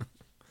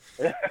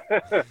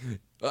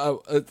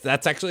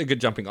 That's actually a good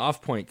jumping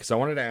off point because I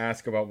wanted to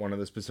ask about one of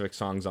the specific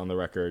songs on the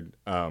record,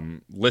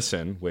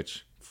 Listen,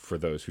 which for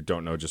those who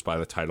don't know just by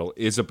the title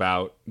is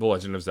about The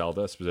Legend of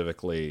Zelda,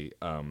 specifically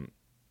Zelda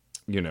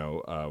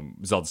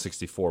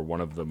 64,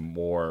 one of the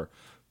more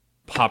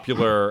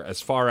popular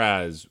as far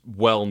as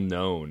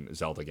well-known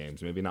Zelda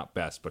games. Maybe not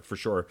best, but for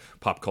sure,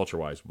 pop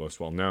culture-wise, most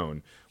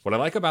well-known. What I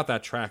like about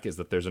that track is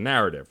that there's a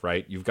narrative,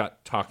 right? You've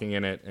got talking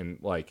in it, and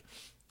like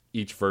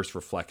each verse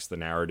reflects the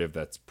narrative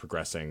that's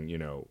progressing,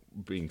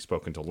 being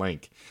spoken to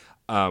Link.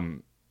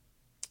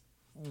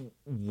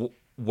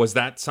 Was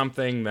that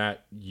something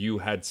that you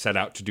had set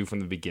out to do from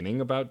the beginning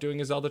about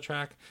doing a Zelda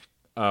track?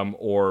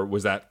 Or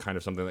was that kind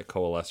of something that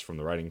coalesced from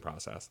the writing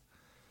process?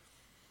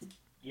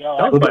 Yo,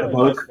 That I was really by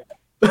both. like that.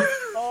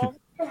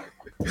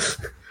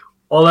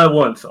 All at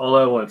once.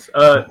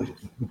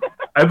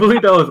 I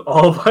believe that was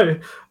all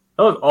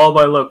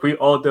by luck. We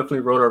all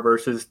definitely wrote our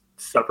verses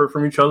separate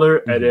from each other,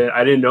 and then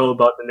I didn't know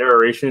about the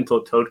narration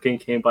until Toad King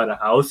came by the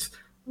house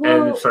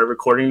and started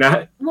recording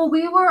that. Well,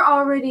 we were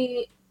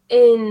already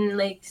in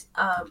like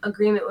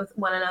agreement with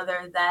one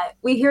another that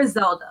we hear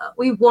Zelda.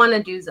 We want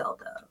to do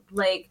Zelda.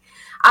 Like,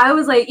 I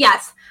was like,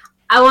 yes,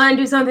 I want to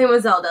do something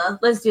with Zelda.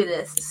 Let's do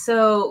this.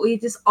 So we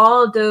just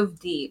all dove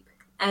deep.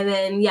 And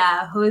then,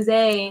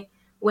 Jose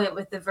went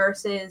with the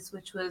verses,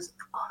 which was,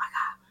 oh my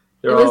God.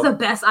 It was the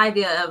best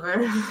idea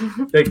ever.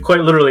 Quite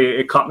literally,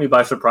 it caught me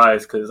by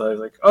surprise because I was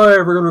like, all right,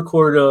 we're going to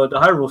record the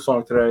Hyrule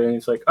song today. And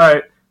he's like, all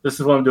right, this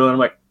is what I'm doing. I'm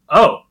like,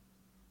 oh.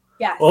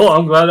 Yes. Oh,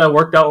 I'm glad that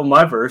worked out with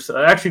my verse.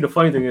 Actually, the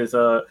funny thing is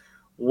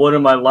one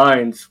of my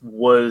lines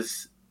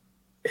was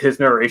his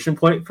narration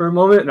point for a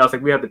moment. And I was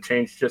like, we have to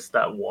change just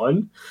that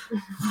one.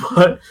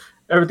 But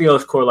everything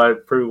else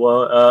correlated pretty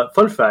well.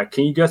 Fun fact,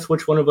 can you guess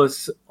which one of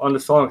us on the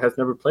song has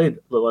never played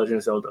The Legend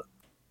of Zelda?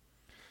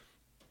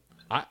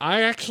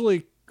 I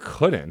actually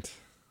couldn't.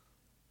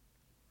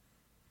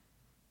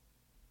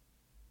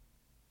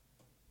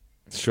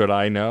 Should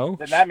I know?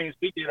 Then that means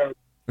we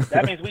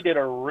did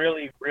a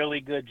really, really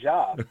good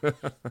job.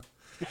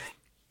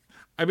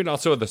 I mean,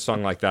 also with a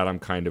song like that, I'm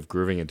kind of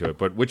grooving into it.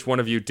 But which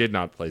one of you did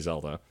not play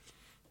Zelda?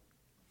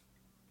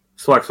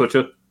 Swag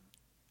Switcher.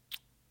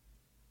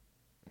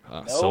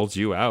 Nope. Sold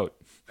you out.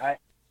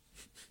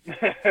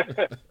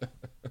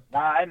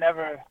 I've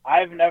never,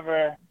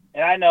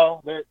 and I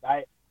know that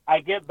I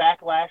get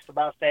backlash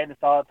about saying this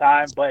all the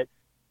time, but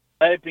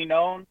let it be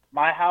known,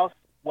 my house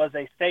was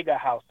a Sega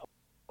household,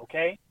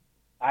 okay?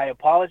 I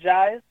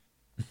apologize,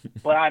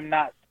 but I'm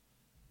not.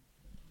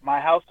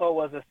 My household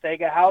was a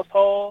Sega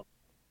household,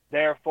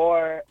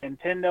 therefore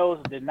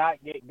Nintendos did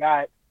not get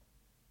got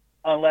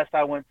unless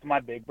I went to my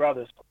big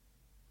brother's place.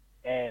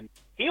 And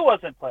he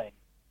wasn't playing,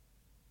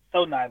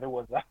 so neither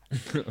was I.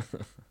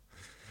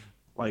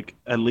 Like,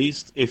 at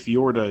least if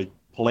you were to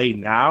play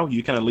now,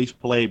 you can at least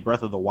play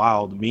Breath of the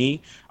Wild.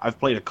 Me, I've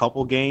played a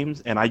couple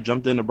games, and I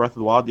jumped into Breath of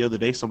the Wild the other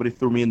day. Somebody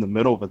threw me in the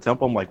middle of a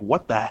temple. I'm like,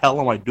 what the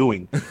hell am I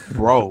doing?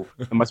 Bro,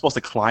 am I supposed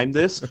to climb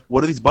this? What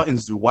do these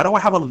buttons do? Why do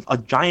I have a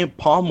giant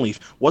palm leaf?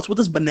 What's with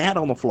this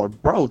banana on the floor?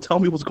 Bro, tell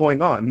me what's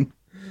going on.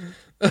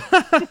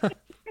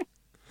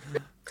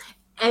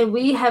 And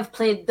we have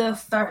played the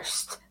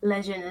first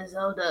Legend of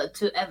Zelda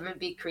to ever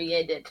be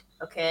created,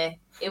 okay?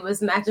 It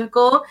was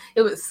magical.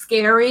 It was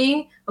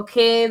scary,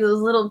 okay?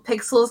 Those little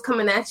pixels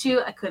coming at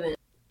you, I couldn't.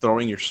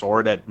 Throwing your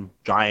sword at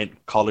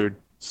giant colored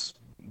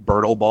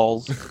Birtle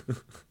balls.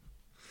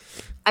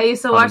 I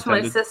used to watch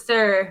my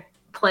sister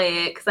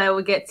play it because I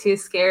would get too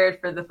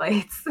scared for the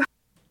fights.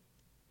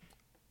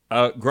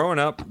 Growing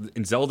up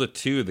in Zelda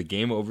 2, the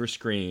game over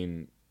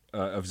screen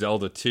of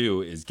Zelda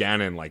 2 is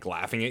Ganon like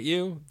laughing at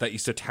you. That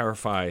used to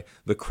terrify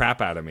the crap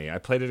out of me. I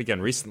played it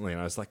again recently and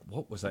I was like,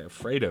 what was I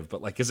afraid of?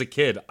 But like as a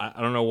kid, I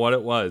don't know what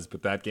it was,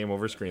 but that game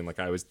over screen, like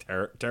I was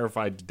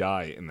terrified to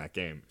die in that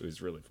game. It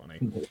was really funny.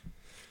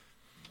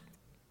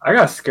 I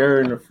got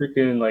scared in the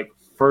freaking like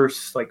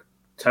first like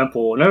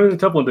temple, not even the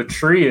temple, the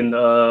tree in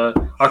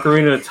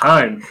Ocarina of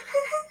Time.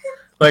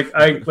 Like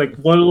one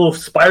of the little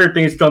spider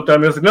things jumped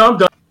at me. I was like, no,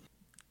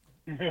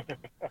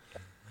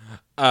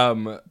 I'm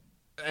done.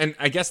 And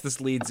I guess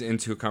this leads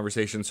into a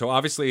conversation. So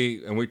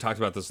obviously, and we talked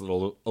about this a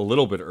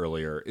little bit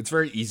earlier, it's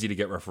very easy to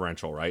get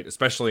referential, right?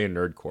 Especially in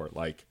nerdcore.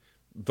 Like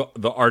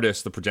the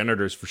artists, the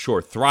progenitors for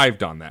sure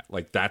thrived on that.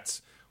 Like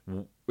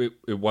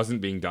it wasn't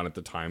being done at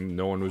the time.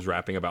 No one was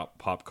rapping about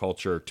pop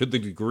culture to the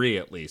degree,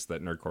 at least,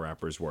 that nerdcore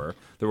rappers were.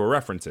 There were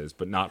references,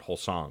 but not whole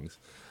songs.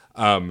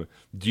 Do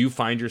you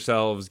find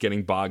yourselves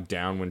getting bogged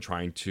down when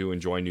trying to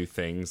enjoy new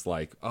things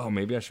like, oh,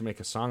 maybe I should make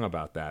a song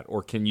about that?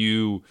 Or can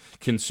you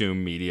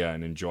consume media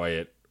and enjoy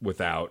it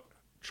without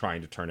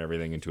trying to turn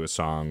everything into a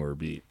song or a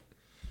beat?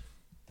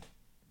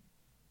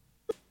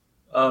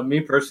 Me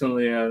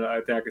personally, and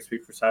I think I could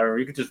speak for Siren,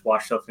 you could just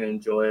watch stuff and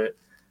enjoy it.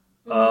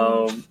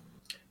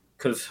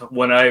 Because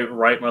when I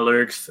write my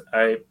lyrics,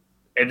 it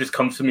just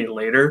comes to me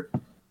later.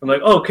 I'm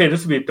like, oh, okay,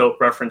 this would be a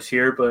dope reference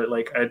here, but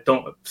like I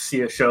don't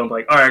see a show. I'm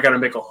like, all right, I got to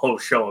make a whole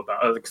show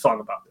about a song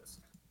about this.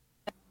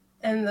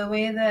 And the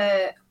way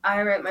that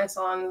I write my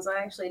songs, I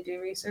actually do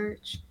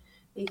research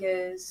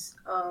because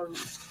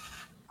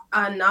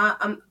I'm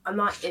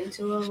not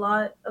into a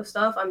lot of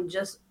stuff. I'm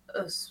just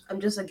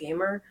a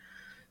gamer,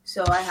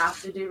 so I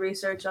have to do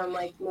research on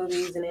like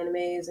movies and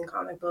animes and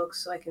comic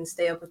books so I can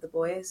stay up with the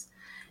boys.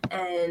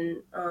 And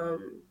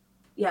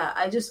yeah,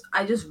 I just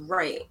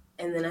write,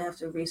 and then I have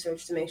to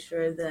research to make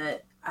sure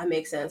that I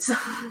make sense.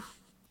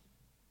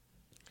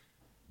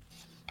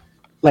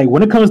 Like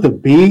when it comes to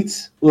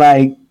beats,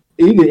 like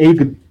you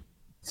could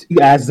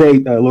ask Zay,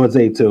 Lord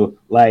Zay too.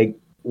 Like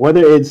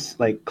whether it's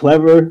like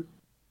clever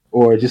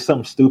or just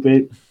something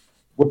stupid,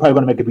 we're probably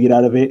gonna make a beat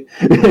out of it,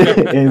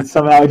 and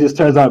somehow it just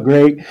turns out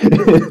great.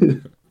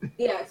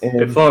 Yes.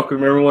 Hey, Funk,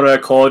 remember when I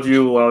called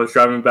you when I was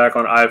driving back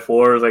on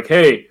I-4? I was like,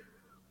 hey,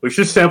 we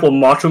should sample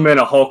Macho Man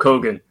and Hulk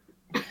Hogan.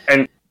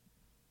 And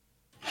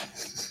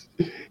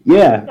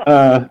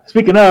yeah.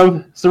 Speaking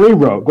of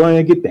Cerebro, go ahead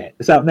and get that.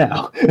 It's out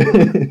now.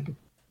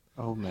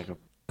 Oh, mega.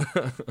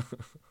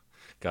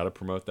 Got to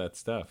promote that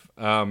stuff.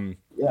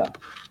 Yeah.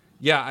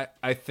 Yeah,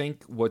 I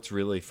think what's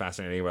really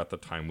fascinating about the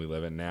time we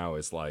live in now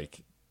is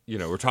like, you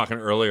know, we're talking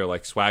earlier,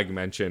 like Swag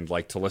mentioned,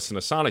 like to listen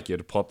to Sonic, you had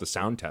to pull up the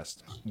sound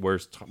test.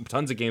 Whereas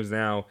tons of games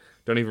now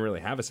don't even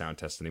really have a sound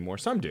test anymore.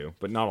 Some do,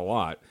 but not a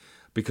lot,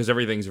 because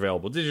everything's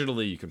available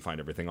digitally. You can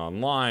find everything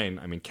online.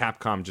 I mean,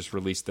 Capcom just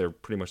released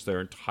pretty much their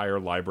entire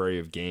library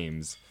of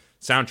games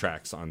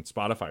soundtracks on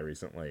Spotify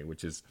recently,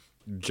 which is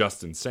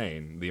just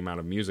insane. The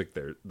amount of music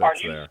that's Are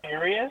you there.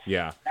 serious?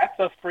 Yeah. That's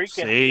a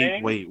freaking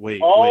thing.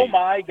 Wait. Oh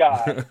my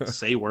god.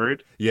 Say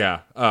word. Yeah.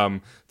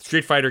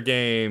 Street Fighter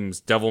games,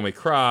 Devil May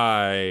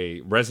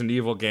Cry, Resident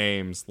Evil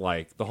games,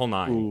 like the whole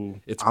nine.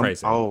 Ooh, It's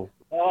crazy. Oh,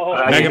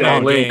 Mega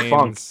Man Link,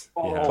 games.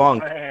 oh,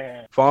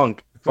 Yeah.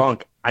 Funk.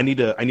 I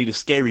need a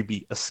scary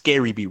beat. A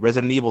scary beat.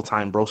 Resident Evil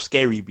time, bro.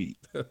 Scary beat.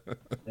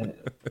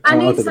 I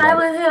need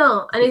Silent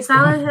Hill. I need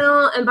Silent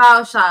Hill and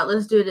BioShock.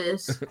 Let's do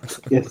this.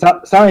 Yeah,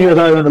 Silent Hill is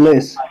already on the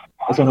list.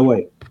 It's on the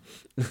way.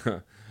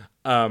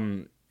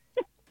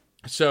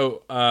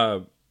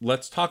 So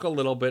let's talk a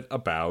little bit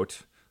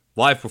about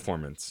live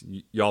performance.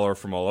 Y'all are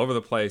from all over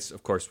the place.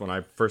 Of course, when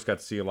I first got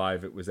to see you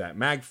live, it was at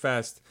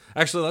MagFest.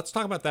 Actually, let's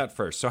talk about that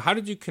first. So how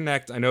did you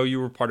connect? I know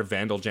you were part of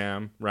Vandal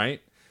Jam,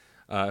 right?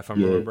 If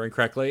I'm remembering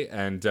correctly.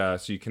 And so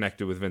you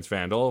connected with Vince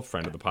Vandal,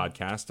 friend of the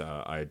podcast.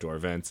 I adore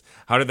Vince.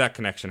 How did that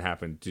connection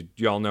happen? Did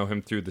y'all know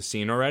him through the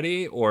scene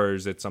already? Or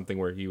is it something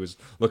where he was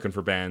looking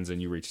for bands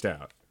and you reached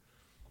out?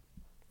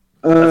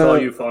 That's all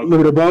you, Funk.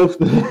 Look at both.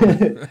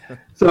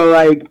 So,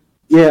 like,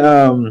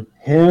 yeah,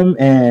 him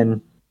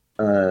and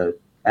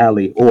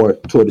Ali or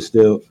Tour de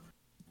Still,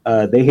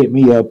 they hit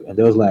me up and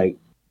they was like,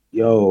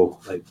 yo,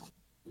 like,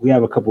 we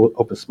have a couple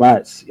open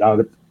spots.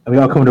 Y'all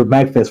coming to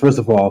MagFest, first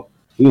of all.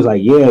 He was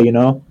like, yeah, you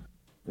know.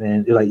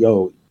 And they're like,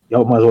 yo,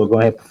 y'all might as well go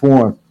ahead and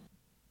perform.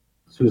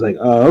 So he was like,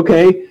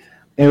 okay.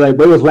 And like,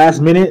 but it was last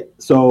minute.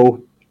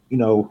 So, you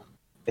know,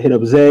 hit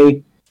up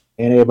Zay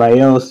and everybody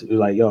else. It was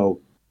like,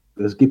 yo,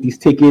 let's get these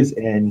tickets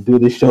and do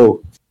this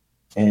show.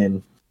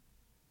 And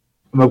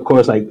of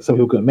course, like some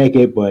people couldn't make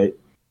it, but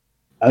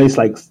at least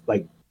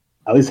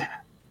at least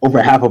over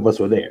half of us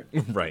were there.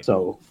 Right.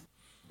 So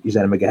you just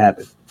had to make it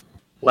happen.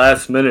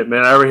 Last minute,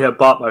 man. I already had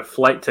bought my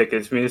flight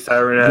tickets. Me and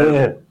Siren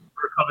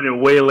were coming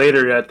in way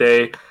later that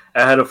day.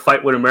 I had to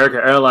fight with American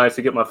Airlines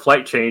to get my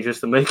flight changed just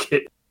to make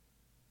it.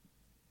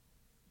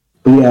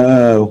 But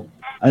yeah,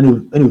 I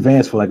knew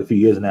Vance for like a few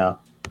years now.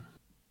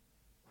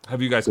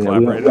 Have you guys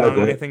collaborated on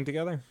anything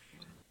together?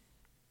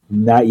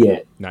 Not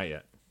yet. Not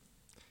yet.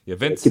 Yeah,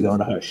 Vince. Keep it on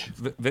the hush.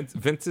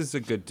 Vince is a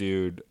good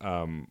dude.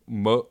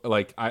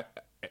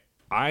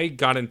 I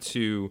got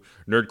into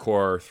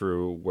nerdcore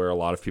through where a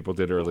lot of people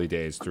did early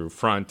days, through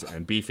Front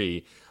and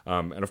Beefy,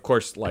 and of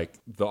course, like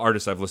the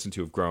artists I've listened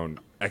to have grown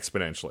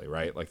exponentially,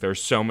 right? Like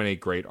there's so many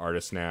great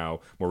artists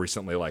now. More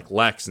recently, like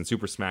Lex and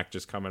Super Smack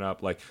just coming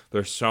up. Like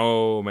there's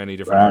so many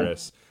different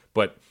artists,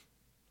 but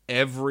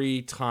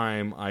every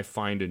time I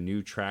find a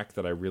new track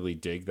that I really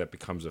dig that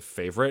becomes a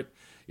favorite,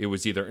 it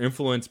was either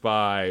influenced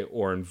by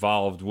or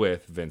involved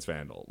with Vince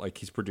Vandal. Like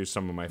he's produced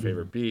some of my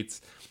favorite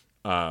beats.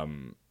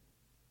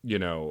 You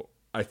know,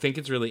 I think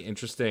it's really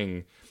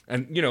interesting.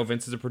 And, you know,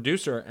 Vince is a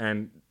producer,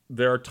 and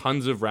there are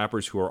tons of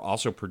rappers who are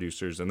also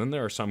producers. And then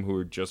there are some who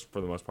are just, for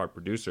the most part,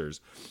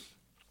 producers.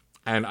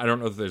 And I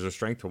don't know if there's a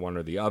strength to one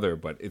or the other,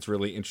 but it's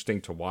really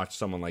interesting to watch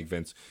someone like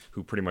Vince,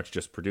 who pretty much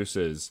just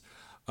produces,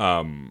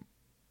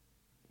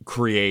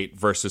 create,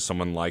 versus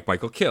someone like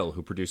Michael Kill,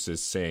 who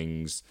produces,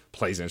 sings,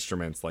 plays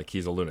instruments. Like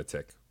he's a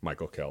lunatic,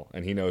 Michael Kill,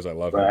 and he knows I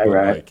love him.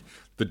 But like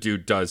the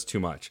dude does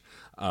too much.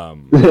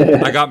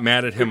 I got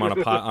mad at him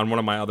on one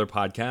of my other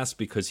podcasts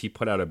because he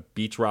put out a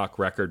beach rock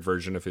record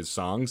version of his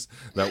songs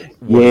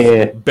that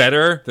was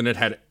better than it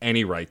had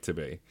any right to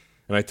be.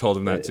 And I told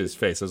him that to his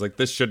face. I was like,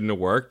 this shouldn't have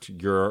worked.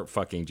 You're a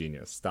fucking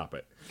genius. Stop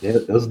it. Yeah,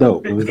 it was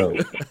dope. It was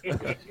dope.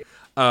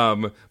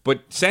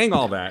 But saying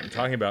all that and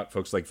talking about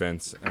folks like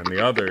Vince and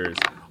the others,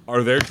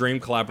 are there dream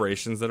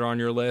collaborations that are on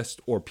your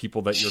list, or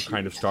people that you're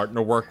kind of starting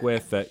to work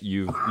with that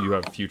you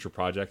have future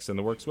projects in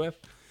the works with?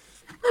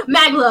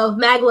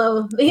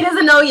 Maglo. He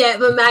doesn't know yet,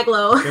 but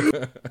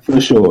Maglo.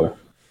 For sure.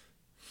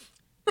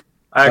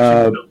 I actually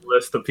have a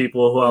list of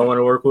people who I want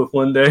to work with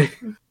one day.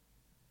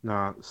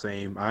 Nah,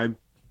 same. I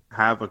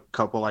have a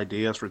couple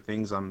ideas for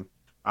things I'm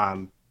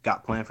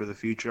got planned for the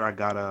future. I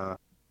gotta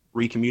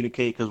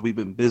recommunicate because we've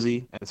been busy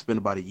and it's been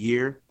about a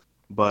year.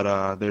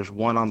 But there's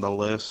one on the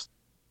list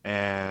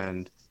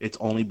and it's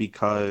only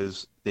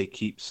because they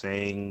keep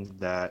saying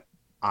that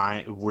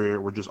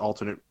we're just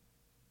alternate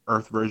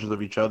Earth versions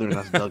of each other, and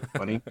that's Doug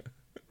Funny.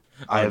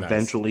 I nice.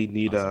 eventually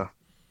need to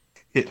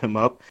hit him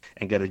up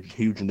and get a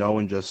huge no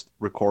and just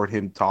record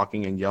him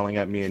talking and yelling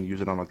at me and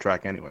use it on a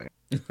track anyway.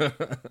 I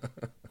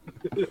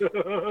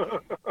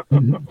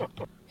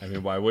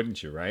mean, why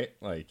wouldn't you, right?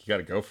 Like, you got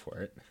to go for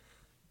it.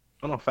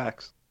 Oh, no,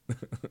 facts.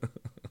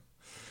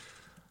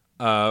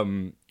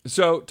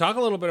 So talk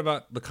a little bit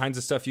about the kinds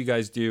of stuff you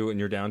guys do in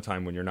your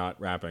downtime when you're not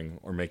rapping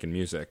or making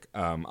music.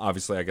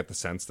 Obviously, I get the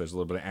sense there's a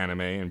little bit of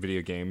anime and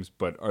video games,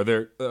 but are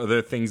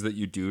there things that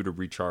you do to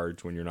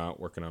recharge when you're not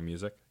working on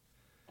music?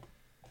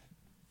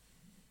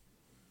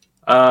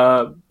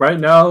 Right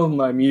now,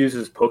 my muse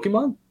is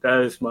Pokemon. That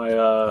is my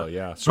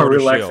yeah, my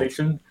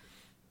relaxation. Shield?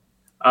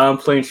 I'm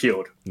playing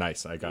Shield.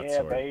 Nice, I got yeah,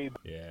 Sword. Babe.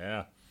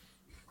 Yeah.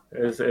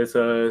 It's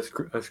a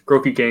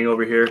Grokey gang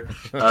over here.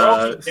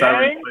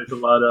 Siren plays a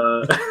lot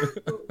of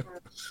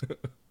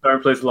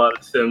Siren plays a lot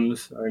of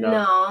Sims right now.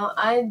 No,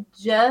 I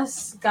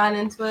just got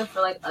into it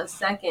for like a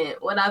second.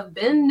 What I've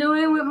been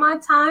doing with my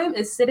time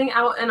is sitting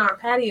out in our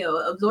patio,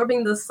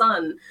 absorbing the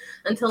sun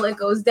until it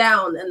goes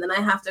down, and then I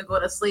have to go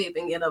to sleep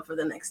and get up for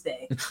the next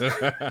day.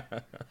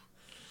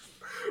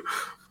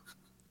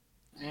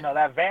 You know,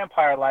 that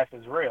vampire life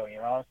is real, you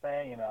know what I'm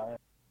saying? You know,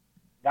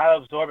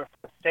 gotta absorb it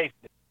for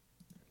safety.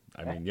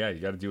 I mean, yeah, you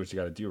got to do what you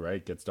got to do, right?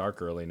 It gets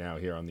dark early now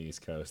here on the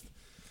East Coast.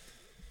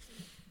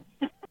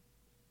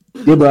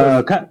 Yeah,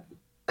 but kind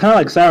of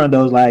like Siren,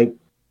 though, like,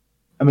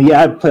 I mean,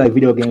 yeah, I play like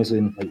video games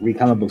and like read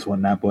comic books and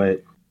whatnot,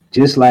 but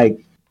just like,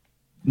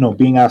 you know,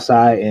 being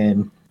outside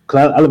and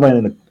cause I live out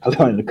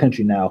in the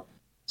country now,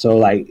 so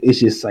like it's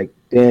just like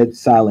dead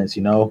silence,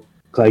 you know.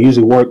 Cause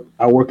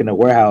I work in a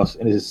warehouse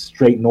and it's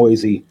straight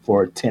noisy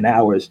for 10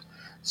 hours.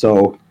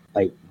 So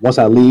like once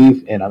I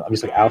leave and I'm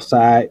just like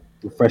outside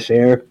with fresh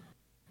air.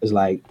 It's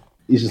like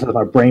it's just let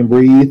my brain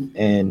breathe,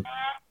 and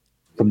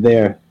from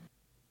there,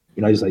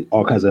 you know, just like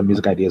all kinds of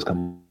music ideas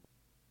come.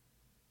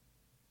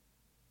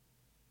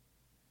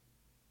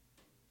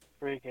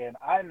 Freaking,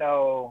 I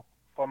know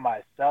for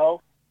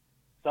myself.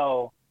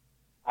 So,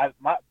 I'm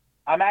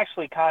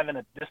actually kind of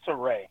in a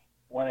disarray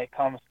when it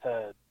comes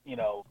to, you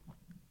know,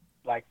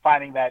 like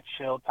finding that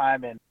chill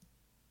time and,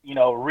 you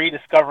know,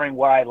 rediscovering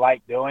what I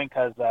like doing.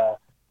 Because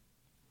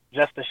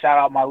just to shout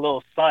out my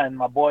little son,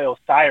 my boy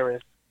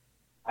Osiris.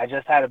 I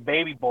just had a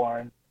baby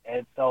born,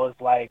 and so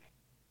it's like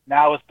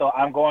now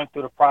I'm going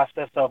through the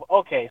process of,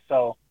 okay,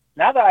 so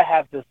now that I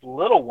have this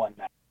little one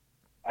now,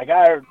 I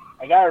gotta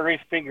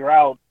refigure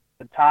out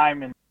the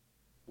time and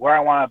where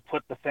I want to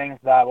put the things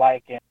that I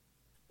like and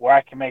where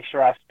I can make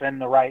sure I spend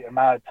the right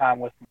amount of time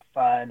with my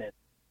son and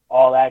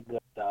all that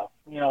good stuff.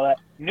 You know, that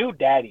new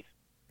daddy,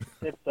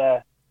 it's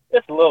a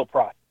little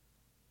process.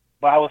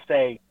 But I would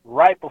say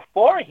right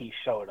before he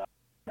showed up,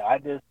 you know,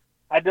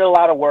 I did a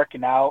lot of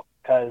working out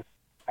because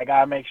I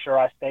gotta make sure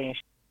I stay and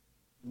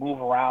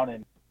move around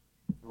and,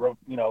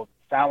 you know,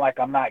 sound like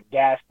I'm not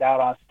gassed out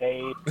on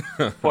stage.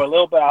 For a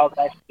little bit, I was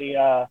actually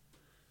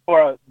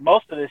for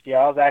most of this year,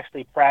 I was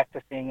actually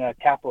practicing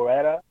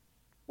capoeira,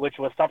 which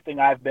was something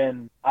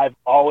I've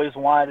always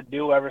wanted to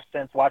do ever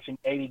since watching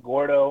Eddie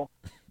Gordo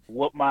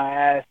whoop my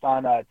ass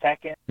on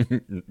Tekken.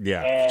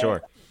 Yeah, and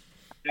sure.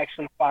 I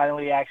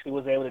finally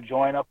was able to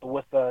join up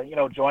with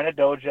join a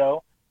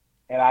dojo,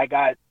 and I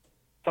got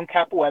some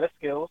capoeira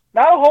skills.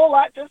 Not a whole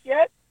lot just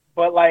yet,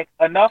 but like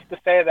enough to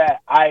say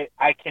that I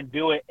can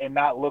do it and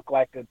not look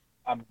like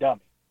I'm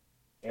dummy.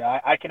 You know,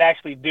 I can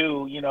actually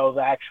do, you know,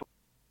 the actual,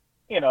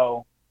 you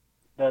know,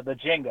 the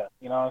Jenga.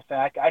 You know what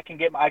I'm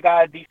saying? I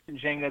got a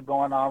decent Jenga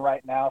going on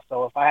right now.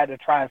 So if I had to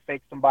try and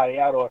fake somebody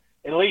out or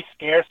at least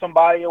scare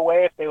somebody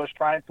away if they was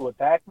trying to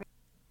attack me,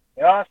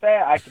 you know what I'm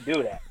saying? I can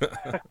do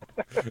that.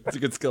 It's a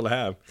good skill to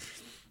have.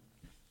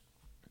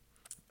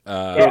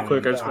 Real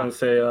quick, I just want to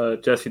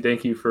say, Jesse,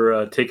 thank you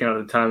for taking out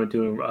the time and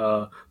doing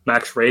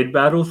max raid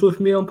battles with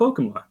me on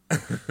Pokemon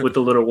with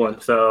the little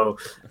one. So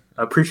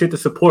I appreciate the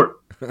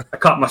support. I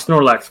caught my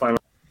Snorlax finally.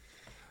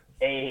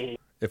 Hey.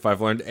 If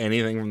I've learned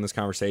anything from this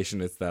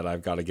conversation, it's that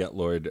I've got to get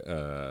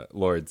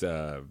Lord's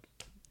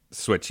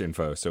Switch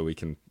info so we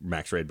can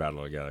max raid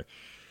battle together.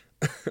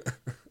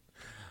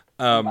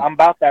 I'm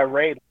about that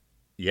raid.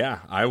 Yeah,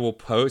 I will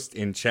post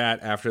in chat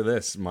after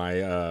this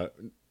my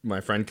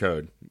friend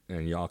code,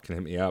 and y'all can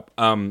hit me up.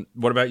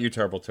 What about you,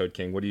 Terrible Toad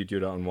King? What do you do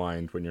to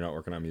unwind when you're not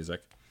working on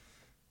music?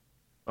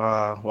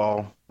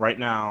 Well, right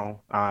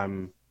now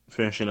I'm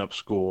finishing up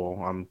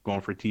school. I'm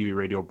going for TV,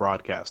 radio,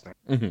 broadcasting.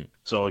 Mm-hmm.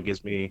 So it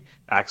gives me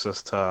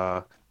access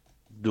to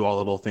do all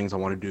the little things I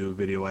want to do,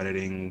 video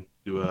editing,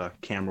 do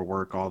camera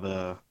work, all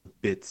the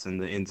bits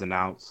and the ins and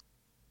outs.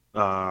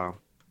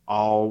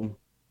 I'll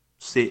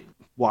sit,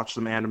 watch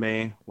some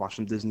anime, watch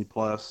some Disney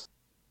Plus.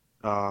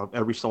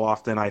 Every so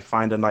often I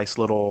find a nice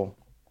little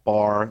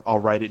bar. I'll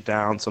write it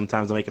down.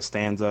 Sometimes I make a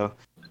stanza.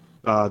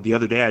 The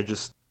other day I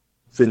just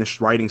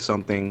finished writing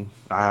something.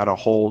 I had a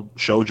whole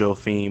shoujo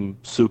theme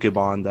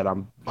Sukeban that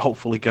I'm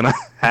hopefully gonna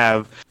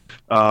have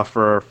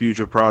for a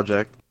future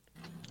project.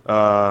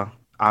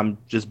 I'm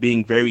just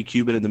being very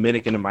Cuban and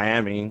Dominican in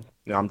Miami.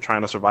 You know, I'm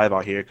trying to survive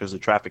out here because the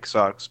traffic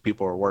sucks.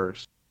 People are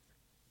worse.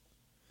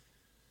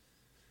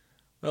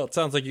 Well, it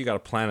sounds like you got a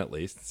plan at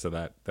least, so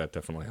that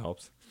definitely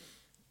helps.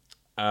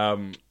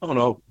 Oh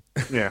no,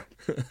 yeah.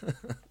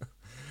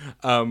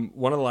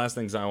 One of the last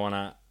things I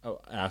want to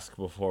ask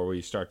before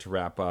we start to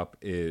wrap up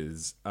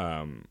is,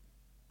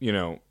 you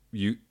know,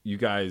 you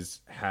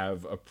guys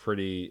have a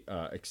pretty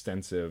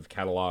extensive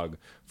catalog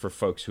for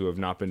folks who've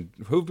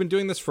been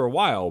doing this for a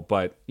while,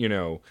 but you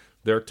know,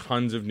 there are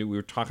tons of new. We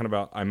were talking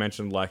about. I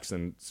mentioned Lex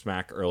and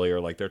Smack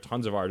earlier. Like, there are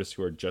tons of artists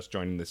who are just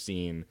joining the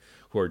scene,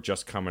 who are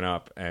just coming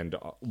up and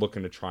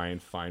looking to try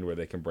and find where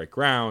they can break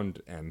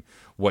ground and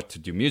what to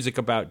do music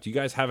about. Do you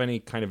guys have any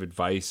kind of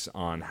advice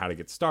on how to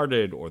get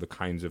started, or the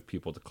kinds of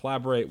people to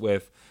collaborate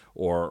with,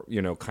 or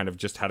you know, kind of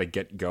just how to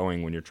get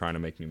going when you're trying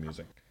to make new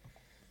music?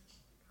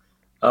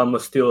 I'm gonna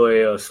steal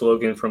a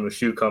slogan from a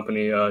shoe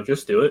company.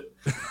 Just do it.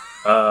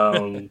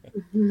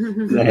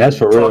 That's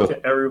for real. Talk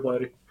to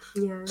everybody.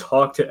 Yeah.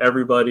 Talk to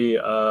everybody.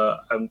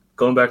 I'm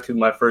going back to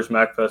my first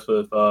MacFest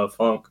with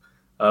Funk.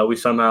 We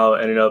somehow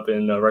ended up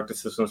in Rector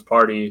Systems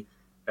party,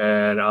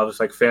 and I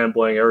was like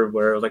fanboying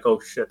everywhere. I was like, oh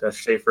shit, that's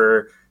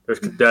Schaefer. There's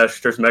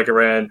Kadesh. There's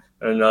Megaran.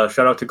 And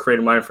shout out to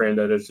Creative Mindframe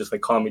that has just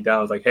like calmed me down.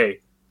 I was like,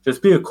 hey,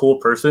 just be a cool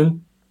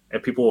person,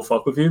 and people will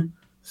fuck with you.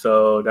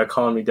 So that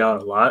calmed me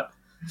down a lot.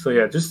 So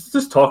yeah,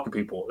 just talk to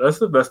people. That's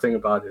the best thing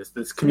about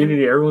this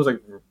community. Everyone's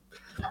like,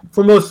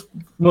 for most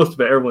of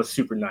it, everyone's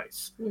super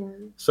nice. Yeah.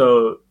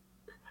 So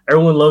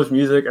everyone loves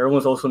music.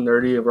 Everyone's also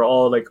nerdy. We're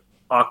all like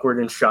awkward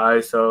and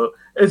shy. So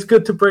it's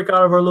good to break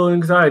out of our little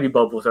anxiety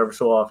bubbles every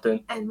so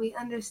often. And we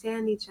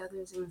understand each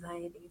other's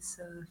anxieties.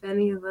 So if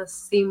any of us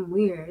seem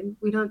weird,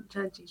 we don't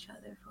judge each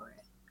other for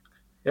it.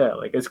 Yeah,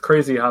 like it's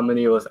crazy how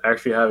many of us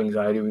actually have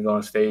anxiety when we go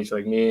on stage.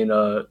 Like me and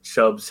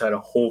Chubbs had a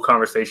whole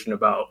conversation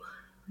about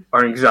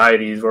our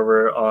anxieties where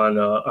we're on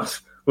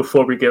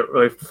before we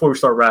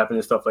start rapping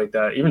and stuff like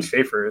that. Even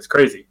Schaefer, it's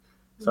crazy.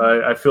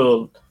 So I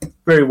feel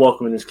very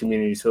welcome in this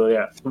community. So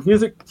yeah, with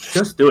music,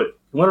 just do it.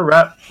 You want to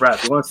rap.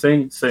 You want to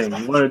sing. You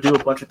want to do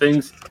a bunch of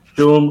things,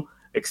 do them.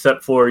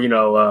 Except for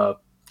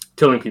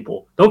killing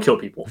people. Don't kill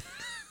people.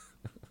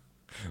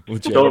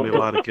 Don't be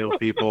allowed to kill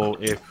people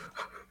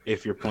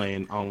if you're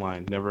playing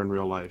online, never in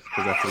real life,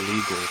 because that's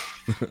illegal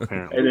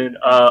apparently. And then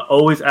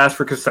always ask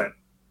for consent.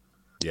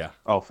 Yeah.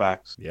 Oh,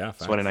 facts. Yeah.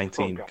 Facts.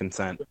 2019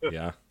 consent.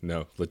 Yeah.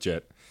 No,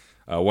 legit.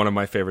 One of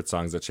my favorite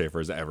songs that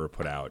Schaefer's ever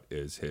put out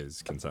is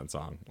his consent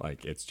song.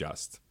 Like, it's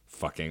just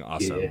fucking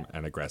awesome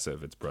and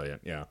aggressive. It's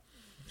brilliant. Yeah.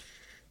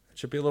 It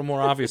should be a little more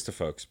obvious to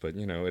folks, but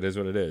you know, it is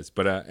what it is.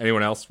 But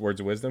anyone else,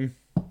 words of wisdom?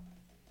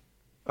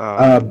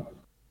 You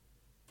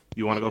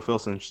want to go, Phil,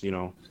 since you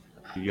know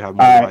you have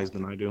more advice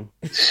than I do?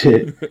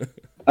 Shit.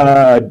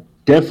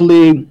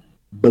 Definitely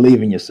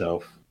believe in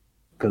yourself.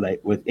 Because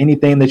like with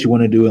anything that you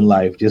want to do in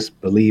life,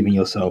 just believe in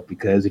yourself.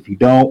 Because if you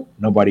don't,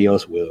 nobody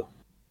else will.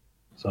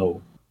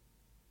 So,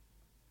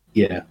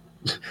 yeah,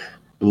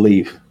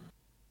 believe.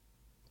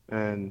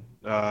 And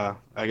I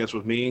guess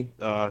with me,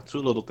 two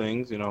little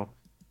things. You know,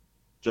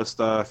 just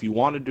if you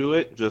want to do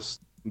it,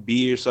 just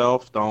be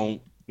yourself.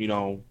 Don't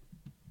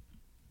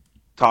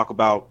talk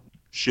about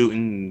shooting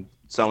and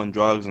selling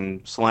drugs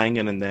and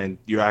slanging, and then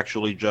you're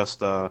actually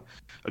just a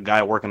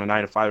guy working a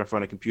 9 to 5 in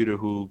front of a computer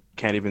who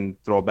can't even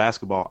throw a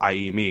basketball,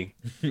 i.e. me.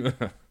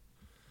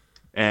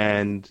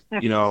 And,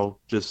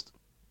 just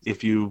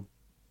if you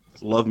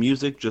love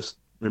music, just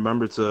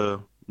remember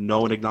to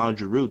know and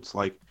acknowledge your roots.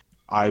 Like,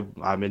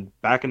 I'm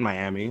back in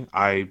Miami.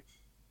 I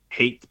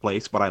hate the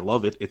place, but I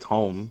love it. It's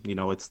home.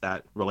 It's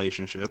that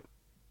relationship.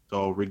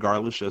 So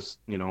regardless, just,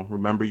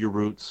 remember your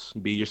roots,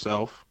 be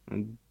yourself,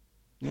 and,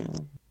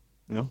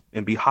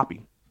 and be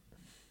happy.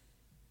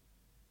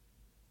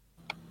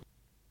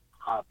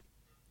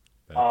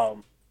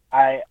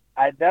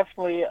 I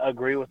definitely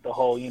agree with the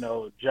whole,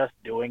 just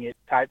doing it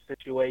type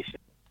situation.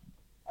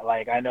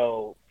 Like, I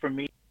know for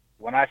me,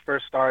 when I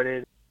first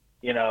started,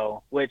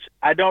 which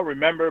I don't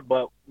remember,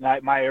 but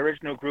my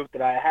original group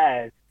that I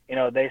had,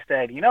 they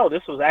said,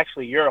 this was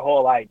actually your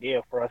whole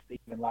idea for us to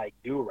even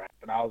do rap.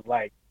 And I was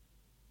like,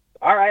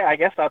 all right, I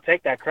guess I'll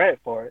take that credit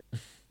for it.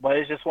 But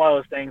it's just one of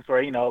those things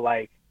where, if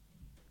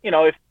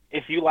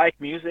you like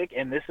music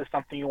and this is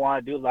something you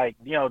want to do,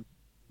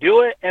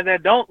 do it, and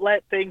then don't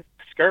let things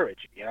discourage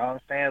you. You know what I'm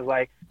saying? It's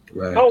like,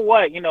 Right. so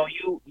what?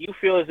 You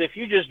feel as if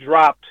you just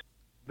dropped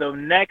the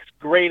next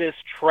greatest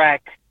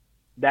track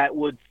that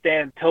would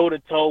stand toe to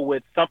toe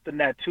with something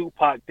that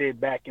Tupac did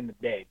back in the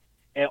day,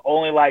 and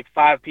only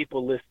 5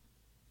 people listen.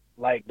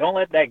 Don't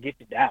let that get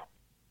you down.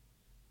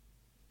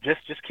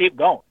 Just keep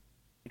going,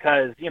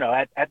 because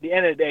at the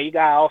end of the day, you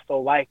gotta also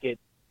like it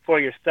for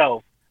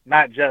yourself,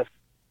 not just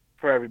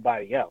for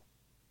everybody else.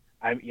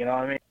 You know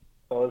what I mean?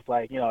 So it's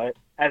like, at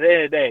the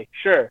end of the day,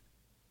 sure,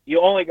 you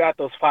only got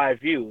those 5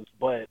 views,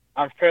 but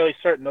I'm fairly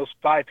certain those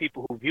 5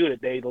 people who viewed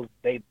it,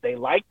 they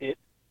liked it,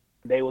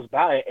 they was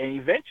about it, and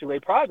eventually they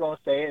probably gonna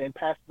say it and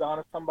pass it on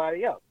to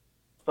somebody else.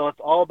 So it's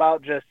all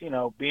about just,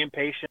 being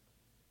patient,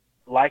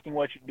 liking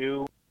what you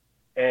do,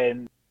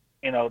 and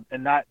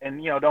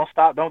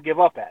don't give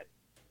up at it,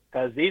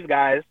 because these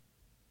guys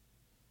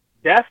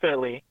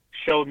definitely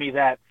showed me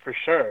that for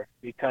sure,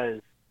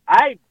 because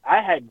I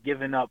had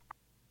given up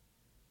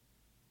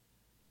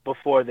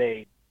before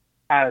they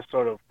kind of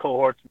sort of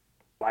cohorts,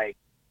 like,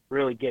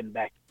 really getting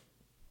back.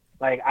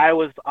 Like, I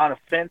was on a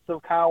fence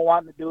of kind of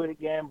wanting to do it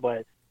again,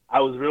 but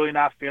I was really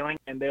not feeling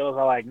it, and they was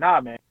all like,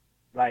 nah, man,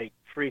 like,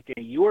 freaking,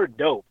 you are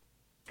dope.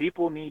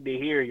 People need to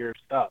hear your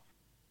stuff.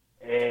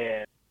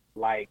 And,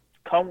 like,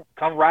 come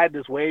ride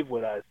this wave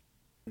with us,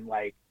 and,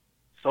 like,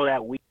 so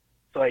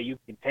that you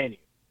continue.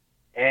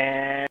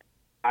 And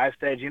I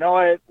said, you know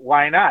what,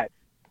 why not?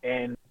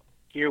 And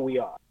here we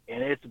are.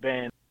 And it's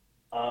been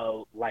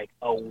like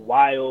a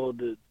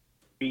wild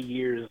 3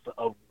 years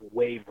of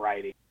wave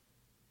riding.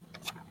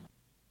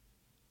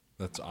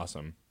 That's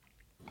awesome.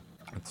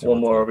 That's One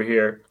more cool. over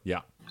here.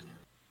 Yeah.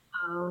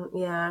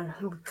 Yeah,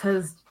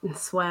 because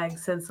Swag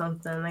said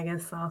something. I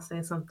guess I'll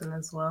say something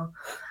as well.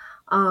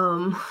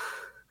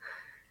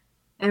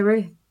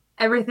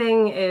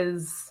 Everything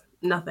is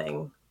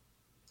nothing.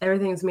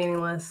 Everything's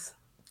meaningless.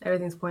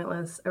 Everything's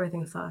pointless.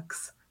 Everything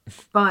sucks.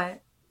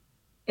 But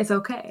it's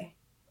okay.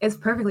 It's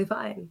perfectly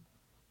fine.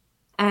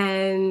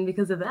 And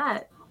because of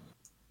that,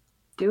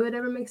 do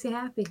whatever makes you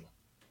happy.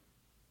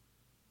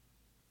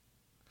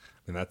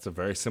 And that's a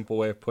very simple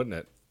way of putting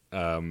it.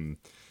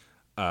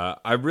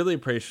 I really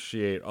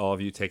appreciate all of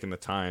you taking the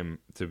time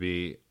to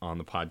be on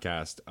the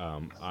podcast.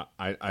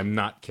 I'm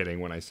not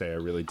kidding when I say I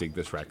really dig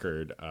this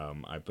record.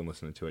 I've been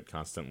listening to it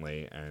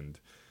constantly, and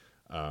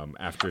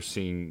after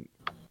seeing,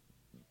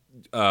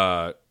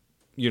 the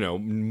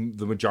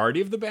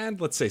majority of the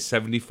band, let's say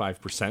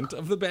 75%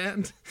 of the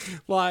band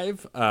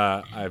live,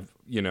 I've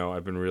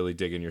been really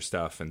digging your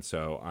stuff, and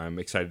so I'm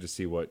excited to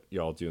see what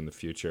y'all do in the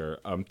future.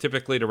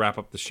 Typically, to wrap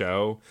up the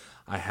show,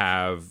 I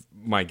have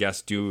my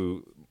guests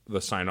do the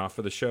sign off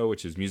for the show,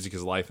 which is music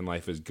is life and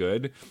life is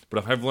good. But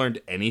if I've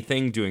learned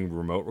anything doing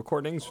remote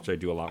recordings, which I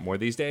do a lot more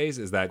these days,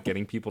 is that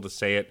getting people to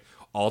say it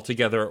all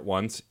together at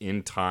once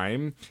in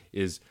time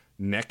is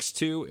next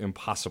to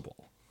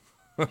impossible.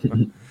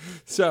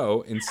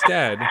 So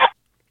instead,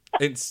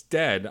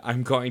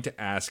 I'm going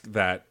to ask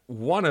that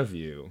one of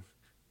you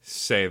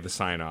say the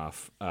sign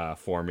off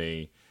for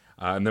me,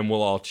 and then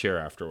we'll all cheer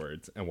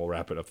afterwards, and we'll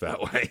wrap it up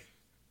that way.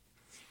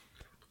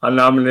 I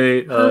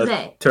nominate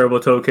Terrible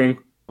Toe King.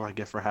 What I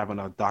get for having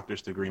a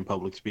doctor's degree in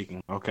public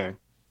speaking. Okay.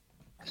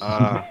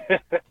 All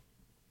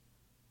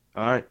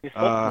right.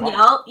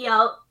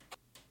 Yup.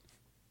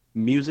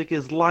 Music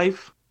is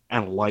life,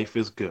 and life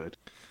is good.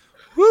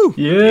 Woo!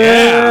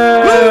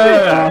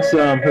 Yeah!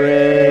 Awesome.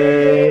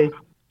 Hooray!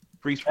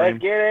 Freeze frame.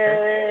 Let's get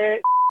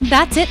it!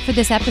 That's it for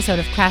this episode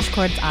of Crash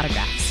Chords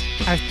Autographs.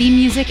 Our theme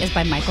music is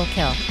by Michael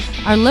Kill.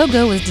 Our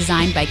logo was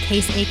designed by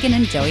Case Aiken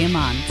and Joey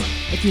Amons.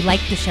 If you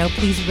liked the show,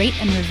 please rate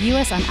and review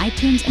us on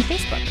iTunes and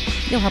Facebook.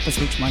 You'll help us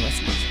reach more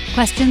listeners.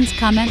 Questions,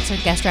 comments, or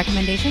guest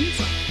recommendations?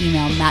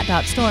 Email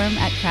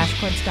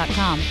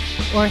matt.storm@crashchords.com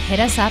or hit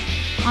us up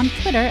on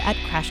Twitter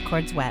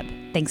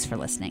 @CrashChordsWeb. Thanks for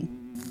listening.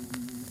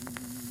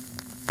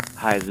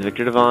 Hi, this is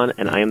Victor Devon,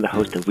 and I am the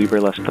host of We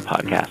Burlesque, the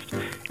podcast.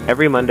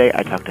 Every Monday,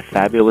 I talk to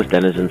fabulous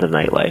denizens of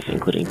nightlife,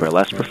 including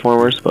burlesque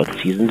performers, both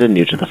seasoned and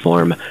new to the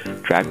form,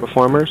 drag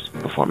performers,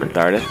 performance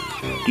artists,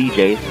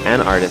 DJs,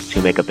 and artists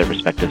who make up their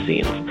respective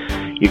scenes.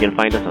 You can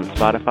find us on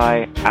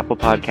Spotify, Apple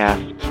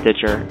Podcasts,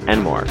 Stitcher,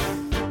 and more.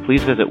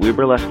 Please visit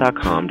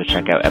WeBurlesque.com to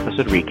check out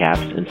episode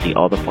recaps and see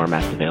all the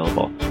formats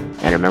available.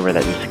 And remember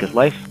that music is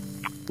life.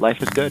 Life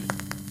is good.